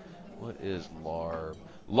what is larb?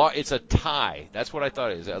 It's a Thai. That's what I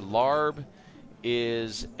thought it is. A larb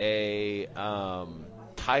is a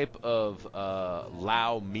type of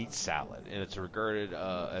Lao meat salad, and it's regarded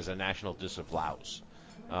as a national dish of Laos.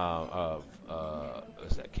 Of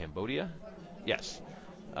is that Cambodia? Yes.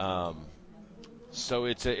 Um, so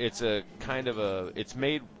it's a kind of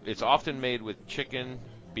it's often made with chicken,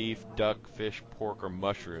 beef, duck, fish, pork, or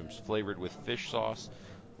mushrooms, flavored with fish sauce,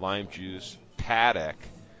 lime juice, paddock,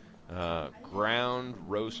 ground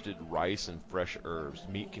roasted rice, and fresh herbs.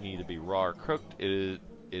 Meat can either be raw or cooked. It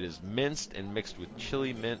is minced and mixed with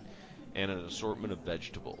chili, mint, and an assortment of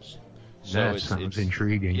vegetables. So That it's sounds it's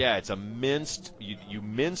intriguing. yeah, it's a minced. You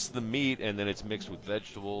mince the meat and then it's mixed with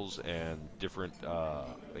vegetables and different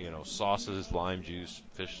sauces, lime juice,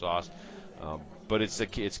 fish sauce. But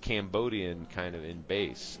it's Cambodian kind of in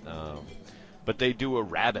base. But they do a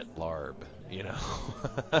rabbit larb, you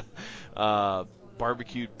know,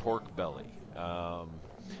 barbecued pork belly,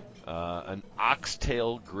 an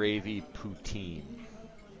oxtail gravy poutine.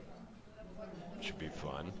 Should be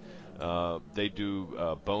fun. They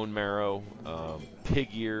do bone marrow, pig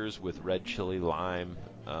ears with red chili lime,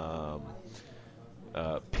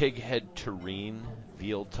 pig head terrine,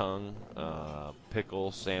 veal tongue,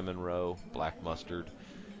 pickle, salmon roe, black mustard,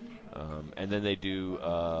 and then they do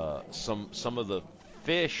some of the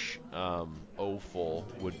fish. Offal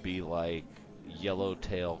would be like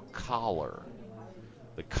yellowtail collar.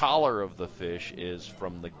 The collar of the fish is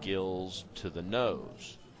from the gills to the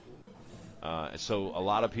nose. So a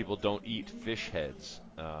lot of people don't eat fish heads,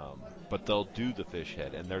 but they'll do the fish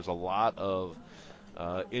head, and there's a lot of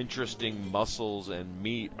interesting muscles and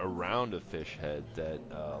meat around a fish head that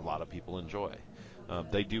a lot of people enjoy.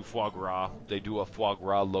 They do foie gras. They do a foie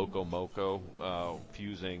gras loco moco,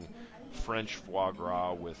 fusing French foie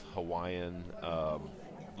gras with Hawaiian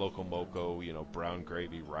loco moco, brown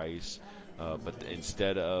gravy rice. But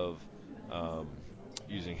instead of um,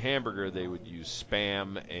 using hamburger, they would use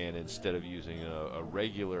spam, and instead of using a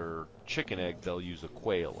regular chicken egg, they'll use a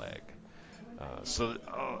quail egg. So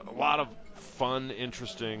a lot of fun,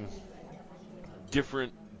 interesting,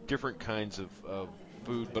 different different kinds of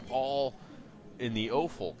food, but all in the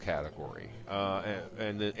offal category.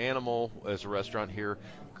 And the Animal as a restaurant here,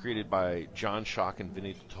 created by John Schock and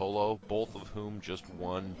Vinny Totolo, both of whom just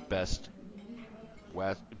won Best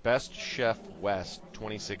Chef West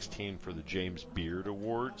 2016 for the James Beard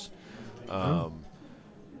Awards. Oh. Um,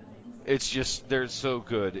 it's just they're so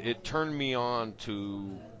good. It turned me on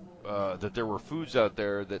to that there were foods out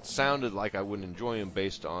there that sounded like I wouldn't enjoy them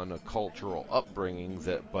based on a cultural upbringing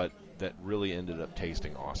but that really ended up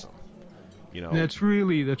tasting awesome. You know. That's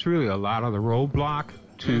really a lot of the roadblock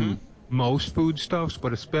Mm-hmm. to most foodstuffs,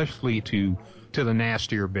 but especially to the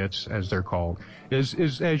nastier bits, as they're called,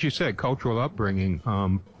 is as you said, cultural upbringing.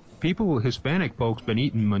 Hispanic folks, been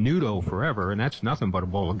eating menudo forever, and that's nothing but a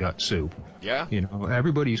bowl of gut soup. Yeah.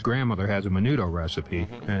 Everybody's grandmother has a menudo recipe,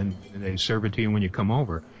 Mm-hmm. and they serve it to you when you come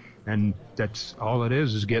over. And that's all it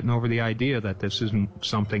is getting over the idea that this isn't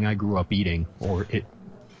something I grew up eating, or it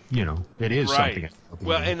is something Right. I grew up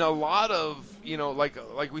Well, eating. and a lot of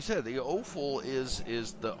like we said, the offal is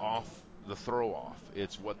the throw off.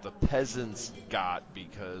 It's what the peasants got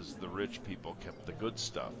because the rich people kept the good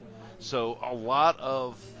stuff. So a lot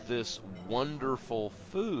of this wonderful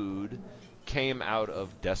food came out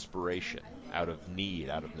of desperation, out of need,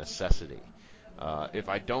 out of necessity. If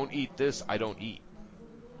I don't eat this, I don't eat.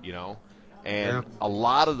 You know, Yeah. and a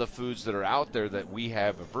lot of the foods that are out there that we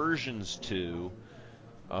have aversions to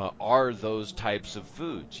are those types of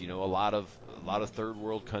foods. A lot of third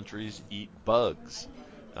world countries eat bugs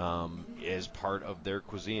as part of their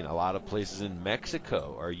cuisine. A lot of places in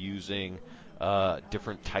Mexico are using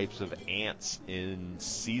different types of ants in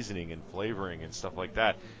seasoning and flavoring and stuff like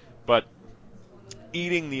that. But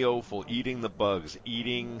eating the offal, eating the bugs,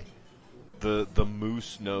 eating the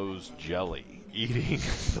moose nose jelly, eating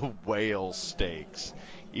the whale steaks,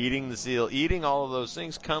 eating the seal, eating all of those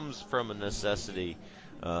things comes from a necessity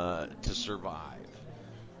to survive.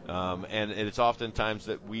 And it's oftentimes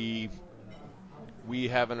that we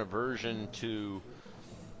have an aversion to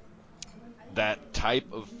that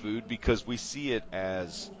type of food because we see it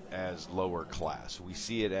as lower class. We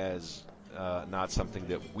see it as not something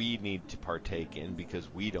that we need to partake in because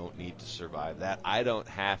we don't need to survive that. I don't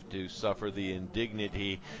have to suffer the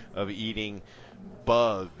indignity of eating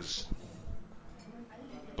bugs,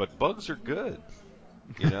 but bugs are good.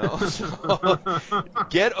 So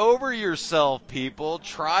get over yourself, people.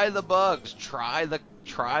 Try the bugs. Try the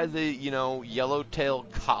yellowtail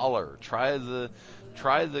collar. Try the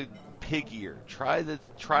pig ear. Try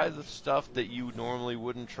the stuff that you normally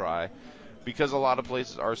wouldn't try because a lot of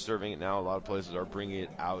places are serving it now. A lot of places are bringing it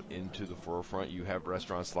out into the forefront. You have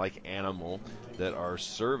restaurants like Animal that are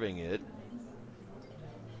serving it.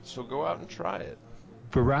 So go out and try it.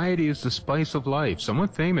 Variety is the spice of life. Someone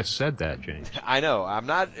famous said that, James. I know. I'm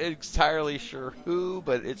not entirely sure who,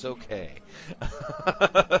 but it's okay.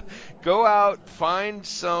 Go out, find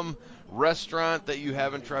some restaurant that you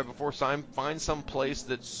haven't tried before. Find some place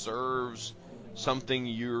that serves something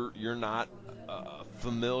you're not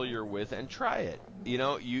familiar with, and try it.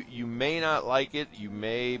 You may not like it. You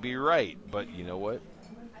may be right, but you know what?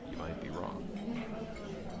 You might be wrong.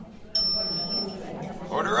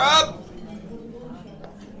 Order up!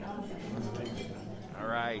 All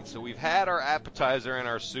right, so we've had our appetizer and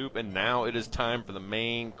our soup, and now it is time for the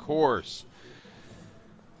main course.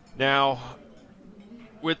 Now,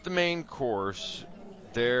 with the main course,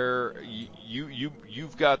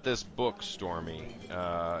 you've got this book, Stormy.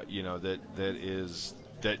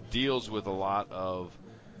 That deals with a lot of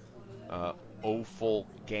offal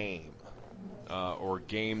game, or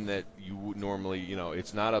game that you would normally,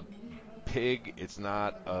 it's not a pig, it's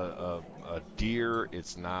not a deer,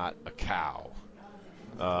 it's not a cow.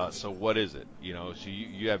 So what is it? So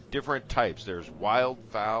you have different types. There's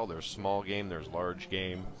wildfowl, there's small game, there's large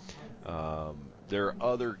game. There are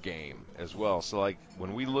other game as well. So like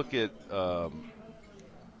when we look at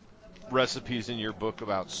recipes in your book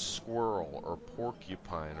about squirrel or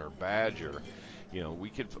porcupine or badger, We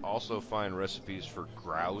could also find recipes for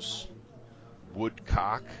grouse,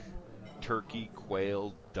 woodcock, turkey,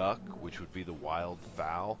 quail, duck, which would be the wild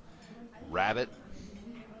fowl, rabbit,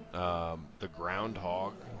 the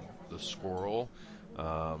groundhog, the squirrel,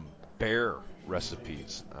 um, bear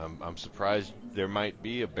recipes. I'm surprised there might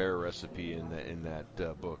be a bear recipe in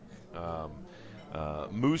that book. Um,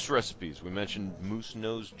 Moose recipes. We mentioned moose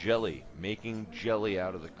nose jelly, making jelly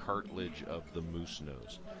out of the cartilage of the moose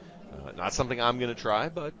nose. Not something I'm going to try,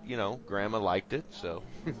 but Grandma liked it, so.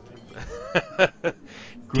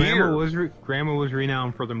 Deer. Grandma was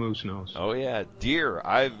renowned for the moose nose. Oh yeah, deer.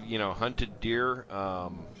 I've hunted deer.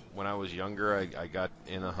 When I was younger, I got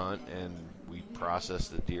in a hunt and we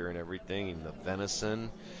processed the deer and everything, and the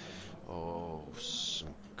venison. Oh, some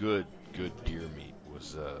good deer meat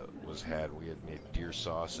was had. We had made deer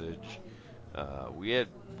sausage. We had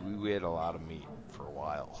a lot of meat for a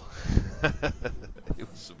while. It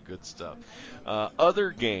was some good stuff.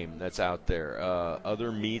 Other game that's out there,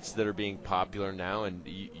 other meats that are being popular now, and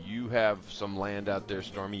you have some land out there,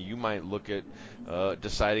 Stormy. You might look at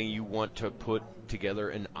deciding you want to put together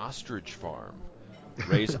an ostrich farm,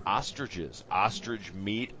 raise ostriches, ostrich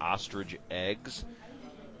meat, ostrich eggs.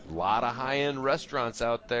 A lot of high-end restaurants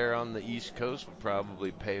out there on the East Coast would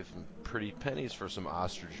probably pay some pretty pennies for some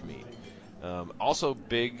ostrich meat. Also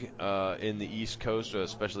big in the East Coast,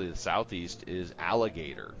 especially the Southeast, is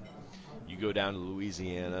alligator. You go down to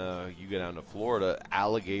Louisiana, you go down to Florida,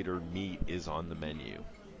 alligator meat is on the menu.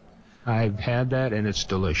 I've had that and it's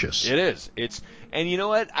delicious. It is. And you know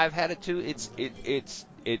what? I've had it too.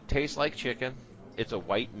 It tastes like chicken. It's a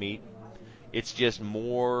white meat. It's just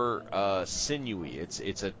more sinewy.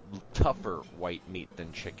 It's a tougher white meat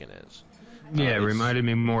than chicken is. Yeah, it reminded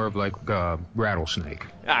me more of like rattlesnake.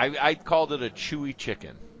 I called it a chewy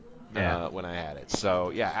chicken Yeah. when I had it. So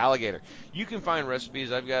yeah, alligator. You can find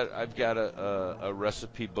recipes. I've got a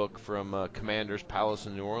recipe book from Commander's Palace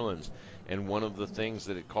in New Orleans, and one of the things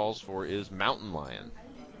that it calls for is mountain lion.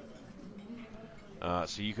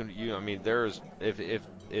 So I mean, there's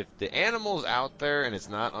if the animal's out there and it's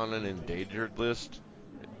not on an endangered list,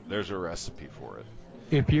 there's a recipe for it.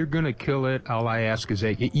 If you're gonna kill it, all I ask is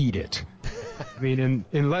that you eat it. I mean,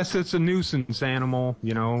 unless it's a nuisance animal,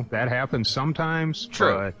 that happens sometimes.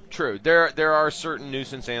 True, But true. There are certain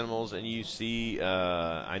nuisance animals, and you see.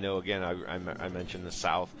 I know. Again, I mentioned the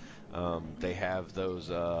South. They have those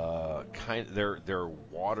They're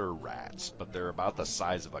water rats, but they're about the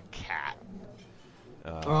size of a cat.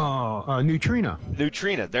 Neutrina.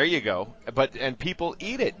 Neutrina. There you go. And people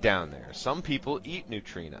eat it down there. Some people eat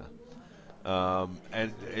Neutrina.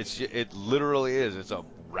 And it literally is. It's a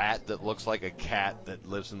rat that looks like a cat that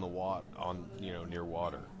lives in the water near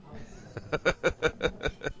water.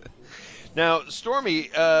 Now, Stormy,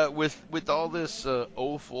 with all this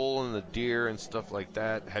offal and the deer and stuff like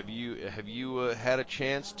that, have you had a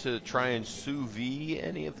chance to try and sous vide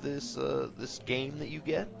any of this game that you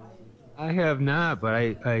get? I have not, but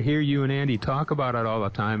I hear you and Andy talk about it all the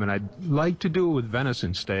time, and I'd like to do it with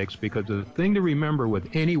venison steaks because the thing to remember with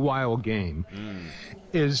any wild game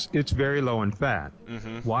is it's very low in fat.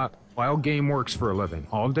 Mm-hmm. Wild game works for a living.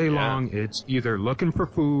 All day Yeah. long, it's either looking for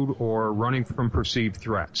food or running from perceived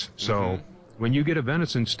threats. So Mm-hmm. when you get a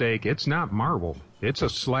venison steak, it's not marbled. It's a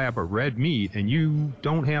slab of red meat, and you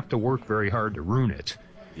don't have to work very hard to ruin it.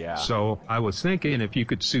 Yeah. So I was thinking if you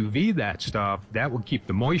could sous vide that stuff, that would keep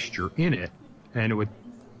the moisture in it, and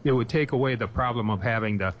it would take away the problem of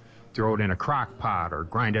having to throw it in a crock pot or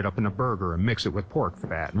grind it up in a burger and mix it with pork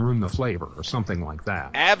fat and ruin the flavor or something like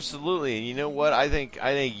that. Absolutely, and you know what? I think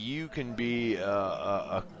you can be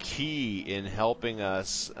a key in helping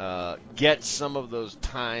us get some of those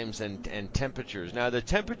times and temperatures. Now, the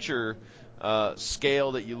temperature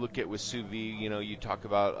scale that you look at with sous vide, you talk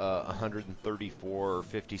about 134 or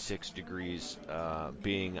 56 degrees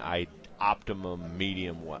being optimum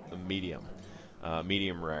medium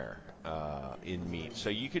rare in meat. So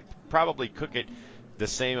you could probably cook it the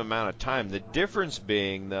same amount of time. The difference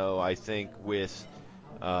being, though, I think with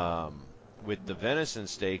the venison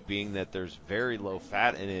steak being that there's very low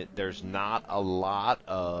fat in it, there's not a lot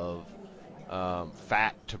of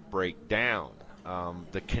fat to break down.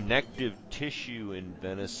 The connective tissue in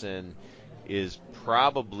venison is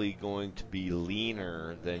probably going to be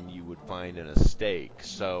leaner than you would find in a steak.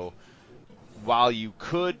 So while you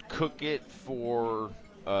could cook it for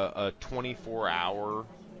a 24-hour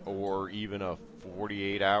or even a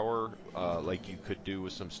 48-hour, like you could do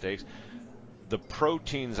with some steaks, the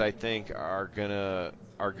proteins I think are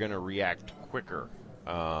gonna react quicker,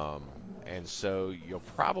 and so you're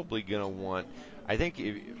probably gonna want, I think,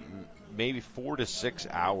 maybe 4 to 6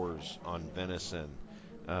 hours on venison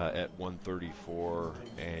at 134,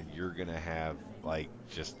 and you're gonna have like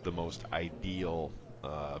just the most ideal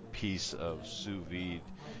piece of sous vide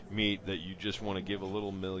meat that you just want to give a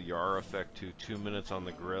little Maillard effect to. 2 minutes on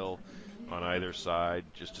the grill on either side,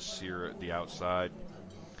 just to sear the outside.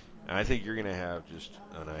 And I think you're gonna have just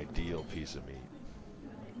an ideal piece of meat.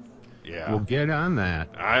 Yeah. We'll get on that.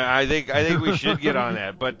 I think we should get on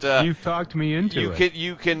that, but You've talked me into it.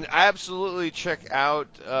 you can absolutely check out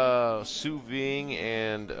sous vide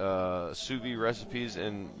and sous vide recipes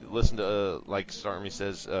and listen to like Starmy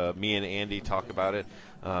says, me and Andy talk about it.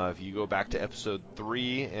 If you go back to episode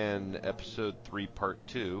 3 and episode 3 part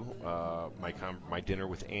 2, my dinner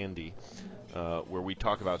with Andy, where we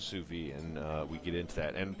talk about sous vide and we get into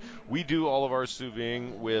that. And we do all of our sous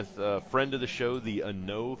vide with a friend of the show, the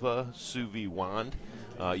Anova Sous Vide Wand.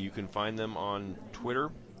 You can find them on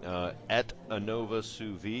Twitter at Anova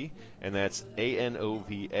Sous Vide, and that's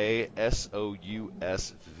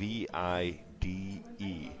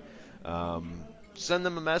ANOVASOUSVIDE. Send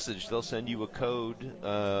them a message. They'll send you a code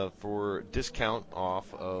for discount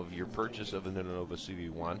off of your purchase of an Anova Sous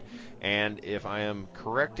Vide Wand. And if I am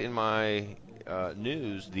correct in my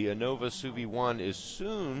news, the Anova Sous Vide Wand is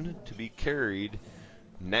soon to be carried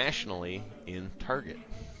nationally in Target.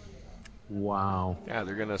 Wow. Yeah,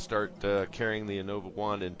 they're going to start carrying the Anova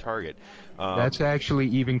Wand in Target. That's actually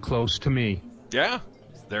even close to me. Yeah,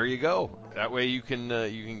 there you go. That way you can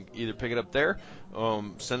either pick it up there,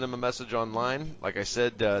 send them a message online. Like I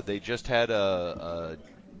said, they just had a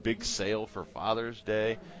big sale for Father's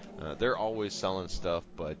Day. They're always selling stuff,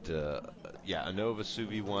 but yeah, Anova Sous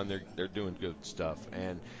Vide One, they're doing good stuff.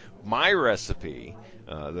 And my recipe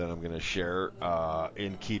that I'm going to share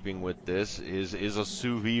in keeping with this is a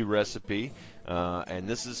sous vide recipe, and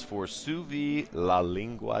this is for sous vide la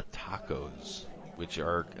lingua tacos, which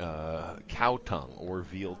are cow tongue or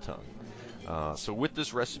veal tongue. So with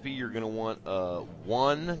this recipe, you're going to want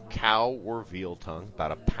one cow or veal tongue,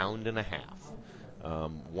 about 1.5 pounds.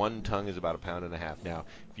 One tongue is about 1.5 pounds. Now,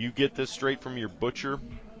 if you get this straight from your butcher,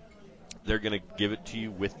 they're going to give it to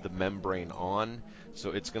you with the membrane on.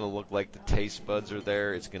 So it's going to look like the taste buds are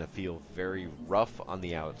there. It's going to feel very rough on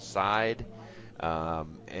the outside.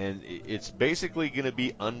 And it's basically going to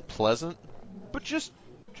be unpleasant, but just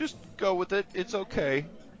go with it. It's okay.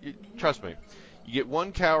 Trust me. You get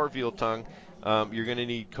one cow or veal tongue. You're going to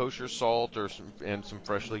need kosher salt and some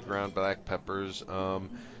freshly ground black peppers.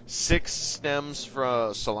 6 stems for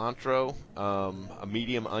cilantro, a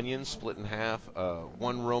medium onion split in half,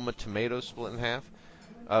 1 Roma tomato split in half,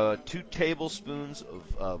 2 tablespoons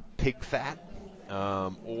of pig fat,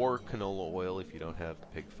 or canola oil if you don't have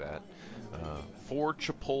pig fat, 4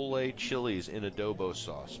 chipotle chilies in adobo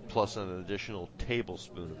sauce, plus an additional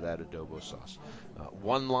tablespoon of that adobo sauce,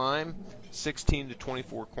 1 lime, 16 to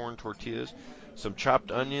 24 corn tortillas, some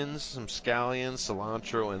chopped onions, some scallions,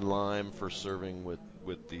 cilantro, and lime for serving with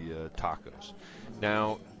the tacos.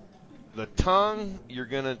 Now, the tongue, you're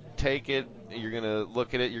going to take it, you're going to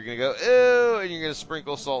look at it, you're going to go, ew, and you're going to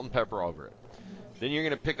sprinkle salt and pepper over it. Then you're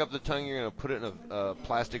going to pick up the tongue, you're going to put it in a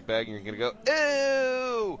plastic bag, and you're going to go,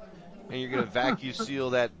 ew, and you're going to vacuum seal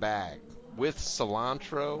that bag with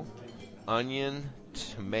cilantro, onion,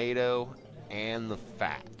 tomato, and the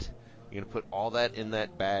fat. You're going to put all that in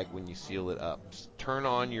that bag when you seal it up. Turn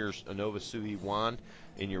on your Anova Sous Vide Wand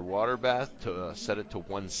in your water bath to set it to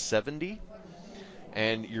 170,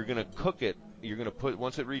 and you're going to cook it. You're going to put,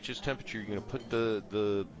 once it reaches temperature, you're going to put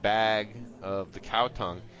the bag of the cow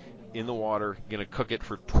tongue in the water. You're going to cook it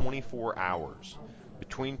for 24 hours,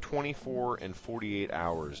 between 24 and 48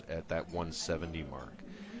 hours at that 170 mark.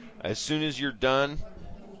 As soon as you're done,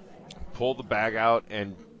 pull the bag out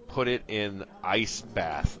and put it in ice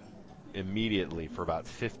bath immediately for about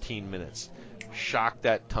 15 minutes. Shock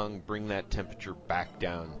that tongue, bring that temperature back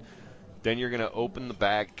down. Then you're going to open the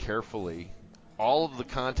bag carefully. All of the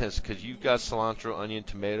contents, because you've got cilantro, onion,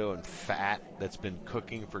 tomato, and fat that's been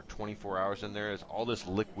cooking for 24 hours in there, all this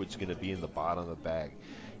liquid's going to be in the bottom of the bag.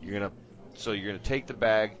 So you're going to take the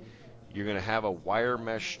bag. You're going to have a wire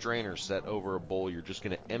mesh strainer set over a bowl. You're just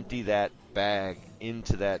going to empty that bag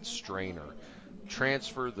into that strainer.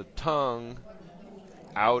 Transfer the tongue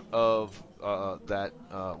out of that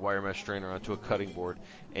wire mesh strainer onto a cutting board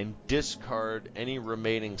and discard any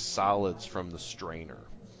remaining solids from the strainer.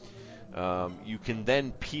 You can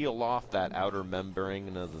then peel off that outer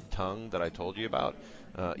membrane of the tongue that I told you about.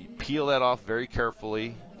 You peel that off very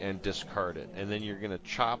carefully and discard it. And then you're going to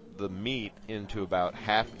chop the meat into about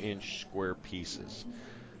half-inch square pieces.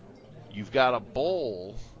 You've got a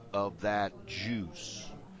bowl of that juice.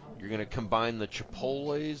 You're going to combine the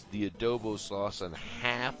chipotles, the adobo sauce, and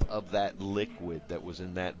half of that liquid that was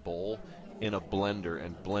in that bowl in a blender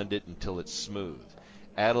and blend it until it's smooth.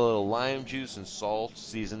 Add a little lime juice and salt,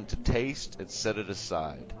 season to taste, and set it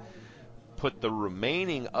aside. Put the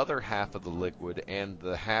remaining other half of the liquid and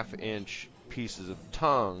the half-inch pieces of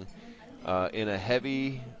tongue in a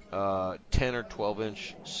heavy 10 or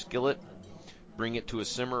 12-inch skillet. Bring it to a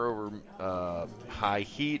simmer over high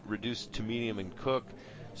heat, reduce it to medium, and cook,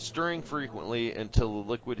 stirring frequently until the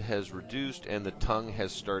liquid has reduced and the tongue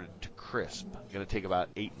has started to crisp. It's going to take about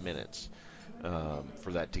 8 minutes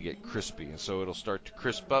for that to get crispy. And so it'll start to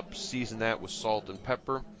crisp up. Season that with salt and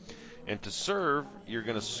pepper. And to serve, you're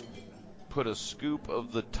going to put a scoop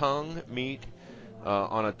of the tongue meat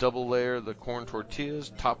on a double layer of the corn tortillas,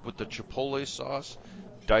 topped with the chipotle sauce,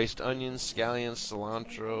 diced onions, scallions,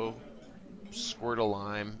 cilantro, squirt of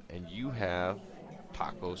lime, and you have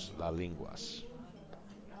tacos la lenguas.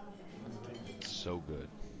 So good.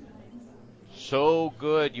 So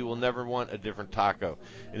good, you will never want a different taco.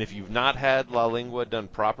 And if you've not had la lengua done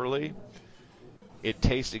properly, it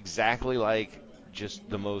tastes exactly like just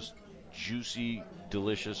the most juicy,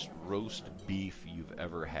 delicious roast beef you've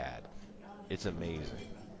ever had. It's amazing.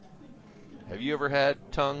 Have you ever had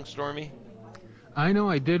tongue, Stormy? I know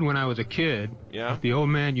I did when I was a kid. Yeah? The old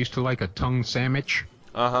man used to like a tongue sandwich.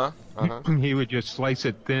 Uh-huh. Uh-huh. He would just slice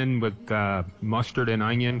it thin with mustard and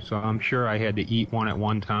onion, so I'm sure I had to eat one at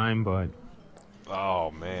one time, but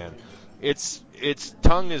Oh man, it's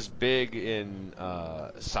tongue is big in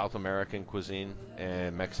South American cuisine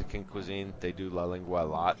and Mexican cuisine. They do la lengua a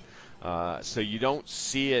lot, so you don't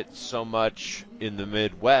see it so much in the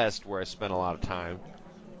Midwest where I spent a lot of time.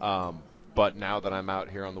 Um, but now that I'm out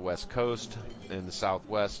here on the West Coast in the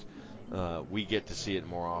Southwest, we get to see it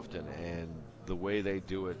more often. And the way they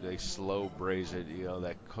do it, they slow braise it. You know,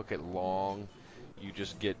 they cook it long. You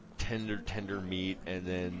just get tender meat, and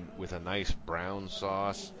then with a nice brown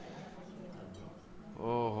sauce.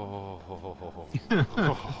 Oh,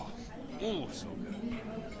 ooh, so good.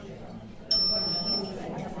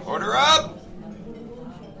 Order up!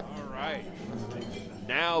 All right.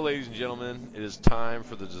 Now, ladies and gentlemen, it is time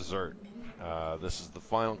for the dessert. This is the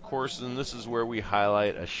final course, and this is where we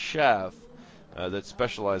highlight a chef that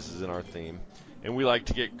specializes in our theme. And we like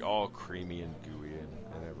to get all creamy and gooey and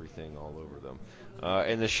everything all over them.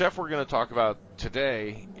 And the chef we're going to talk about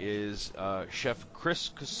today is Chef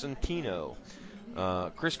Chris Cosentino.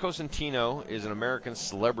 Chris Cosentino is an American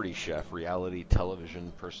celebrity chef, reality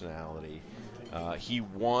television personality. He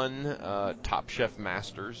won Top Chef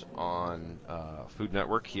Masters on Food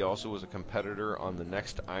Network. He also was a competitor on the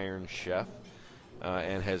Next Iron Chef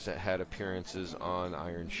and has had appearances on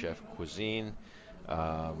Iron Chef Cuisine.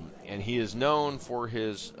 And he is known for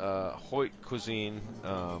his haute cuisine,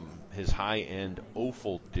 his high-end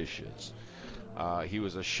offal dishes. He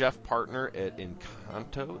was a chef partner at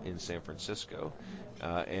Encanto in San Francisco,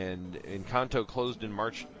 and Encanto closed in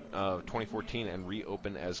March of 2014 and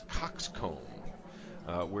reopened as Coxcomb,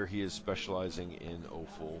 where he is specializing in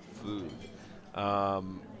offal food.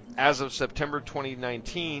 As of September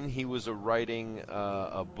 2019, he was writing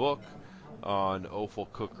a book on offal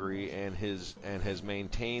cookery and has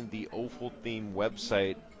maintained the offal theme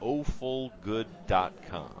website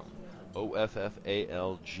offalgood.com.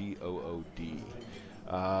 OFFALGOOD.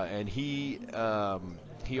 And he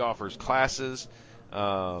offers classes.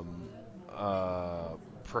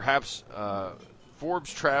 Perhaps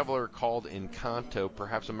Forbes Traveler called Encanto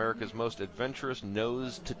perhaps America's most adventurous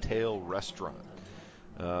nose-to-tail restaurant.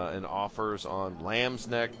 And offers on lamb's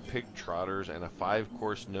neck, pig trotters, and a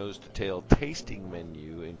 5-course nose-to-tail tasting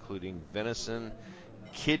menu, including venison,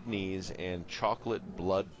 kidneys, and chocolate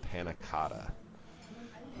blood panna cotta.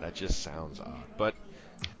 That just sounds odd, but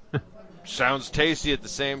sounds tasty at the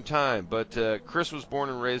same time. But Chris was born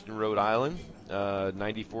and raised in Rhode Island,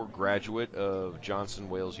 94 graduate of Johnson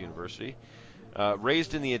Wales University.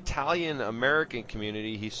 Raised in the Italian-American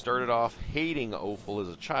community, he started off hating offal as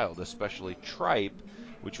a child, especially tripe,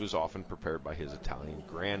 which was often prepared by his Italian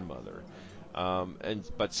grandmother.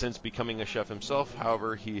 But since becoming a chef himself,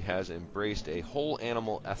 however, he has embraced a whole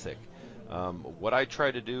animal ethic. What I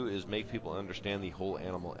try to do is make people understand the whole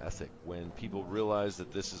animal ethic. When people realize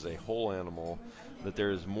that this is a whole animal, that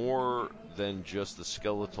there is more than just the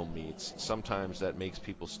skeletal meats, sometimes that makes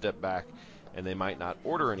people step back and they might not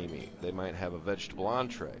order any meat. They might have a vegetable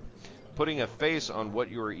entree. Putting a face on what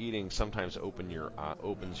you are eating sometimes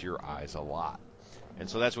opens your eyes a lot. And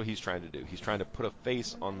so that's what he's trying to do. He's trying to put a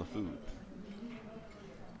face on the food.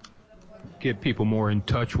 get people more in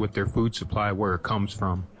touch with their food supply, where it comes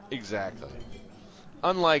from. Exactly.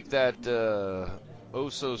 Unlike that oh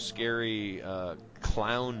so scary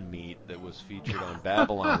clown meat that was featured on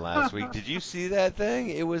Babylon last week. Did you see that thing?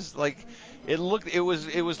 It was like it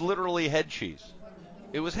was literally head cheese.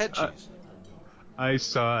 It was head cheese. I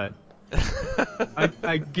saw it.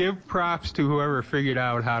 I give props to whoever figured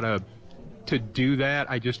out how to do that.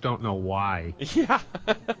 I just don't know why. Yeah.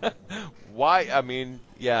 Why? I mean,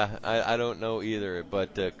 yeah, I don't know either,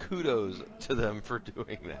 but kudos to them for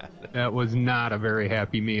doing that. That was not a very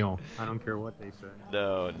happy meal. I don't care what they say.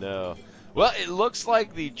 No, no. Well, it looks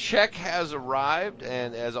like the check has arrived,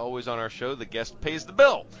 and as always on our show, the guest pays the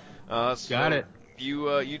bill. Got it.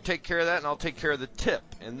 You take care of that, and I'll take care of the tip.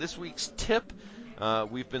 And this week's tip,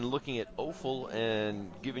 we've been looking at Offal and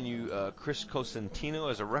giving you Chris Cosentino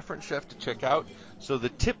as a reference chef to check out. So the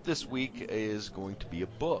tip this week is going to be a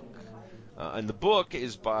book. And the book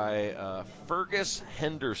is by Fergus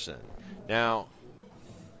Henderson. Now,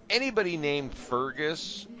 anybody named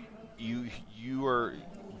Fergus, you are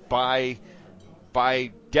by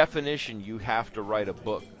definition you have to write a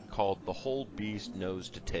book called The Whole Beast Nose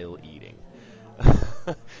to Tail Eating.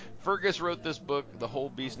 Fergus wrote this book, The Whole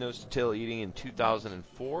Beast Nose to Tail Eating, in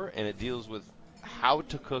 2004, and it deals with how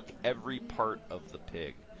to cook every part of the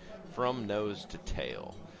pig, from nose to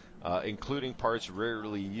tail, including parts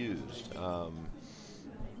rarely used.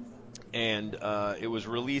 And it was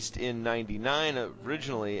released in '99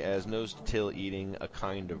 originally as Nose to Tail Eating, a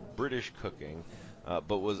kind of British cooking,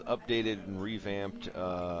 but was updated and revamped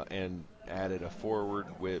and added a foreword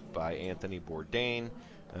by Anthony Bourdain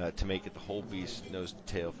to make it The Whole Beast Nose to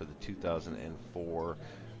Tail for the 2004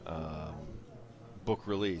 book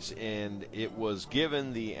release. And it was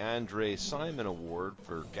given the Andre Simon Award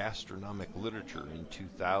for Gastronomic Literature in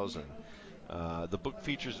 2000. The book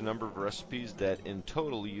features a number of recipes that in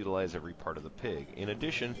total utilize every part of the pig. In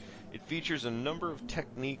addition, it features a number of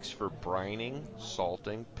techniques for brining,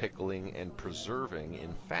 salting, pickling, and preserving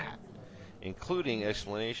in fat, including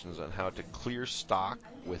explanations on how to clear stock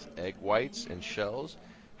with egg whites and shells,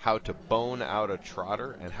 how to bone out a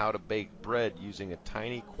trotter, and how to bake bread using a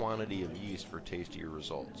tiny quantity of yeast for tastier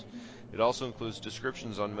results. It also includes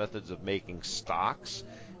descriptions on methods of making stocks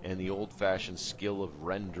and the old-fashioned skill of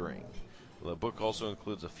rendering. The book also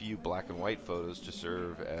includes a few black and white photos to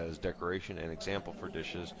serve as decoration and example for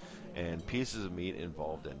dishes and pieces of meat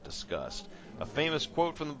involved and discussed. A famous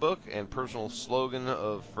quote from the book and personal slogan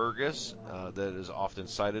of Fergus that is often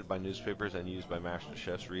cited by newspapers and used by master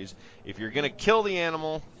chefs reads, "If you're going to kill the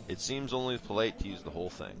animal, it seems only polite to use the whole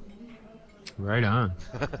thing." Right on.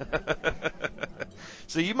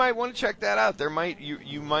 So you might want to check that out.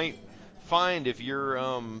 You might find if you're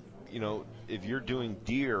if you're doing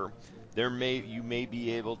deer, you may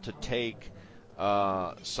be able to take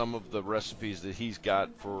some of the recipes that he's got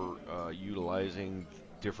for utilizing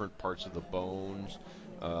different parts of the bones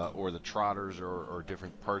or the trotters or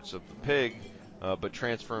different parts of the pig, but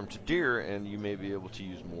transfer them to deer, and you may be able to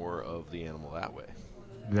use more of the animal that way.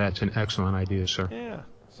 That's an excellent idea, sir. Yeah,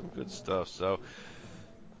 some good stuff. So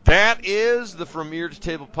that is the From Ear to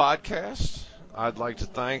Table podcast. I'd like to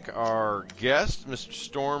thank our guest, Mr.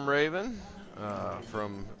 Storm Raven,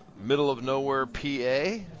 from middle of nowhere,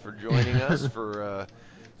 PA, for joining us, for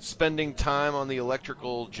spending time on the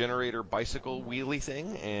electrical generator bicycle wheelie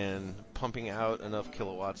thing and pumping out enough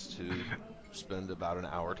kilowatts to spend about an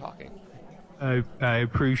hour talking. I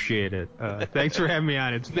appreciate it. Thanks for having me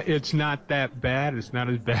on. It's not that bad. It's not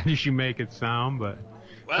as bad as you make it sound, but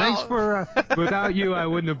thanks for. Without you, I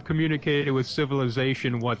wouldn't have communicated with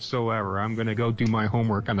civilization whatsoever. I'm going to go do my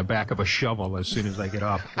homework on the back of a shovel as soon as I get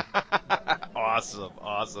up.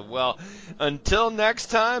 Awesome. Well, until next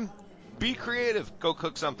time, be creative. Go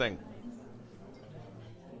cook something.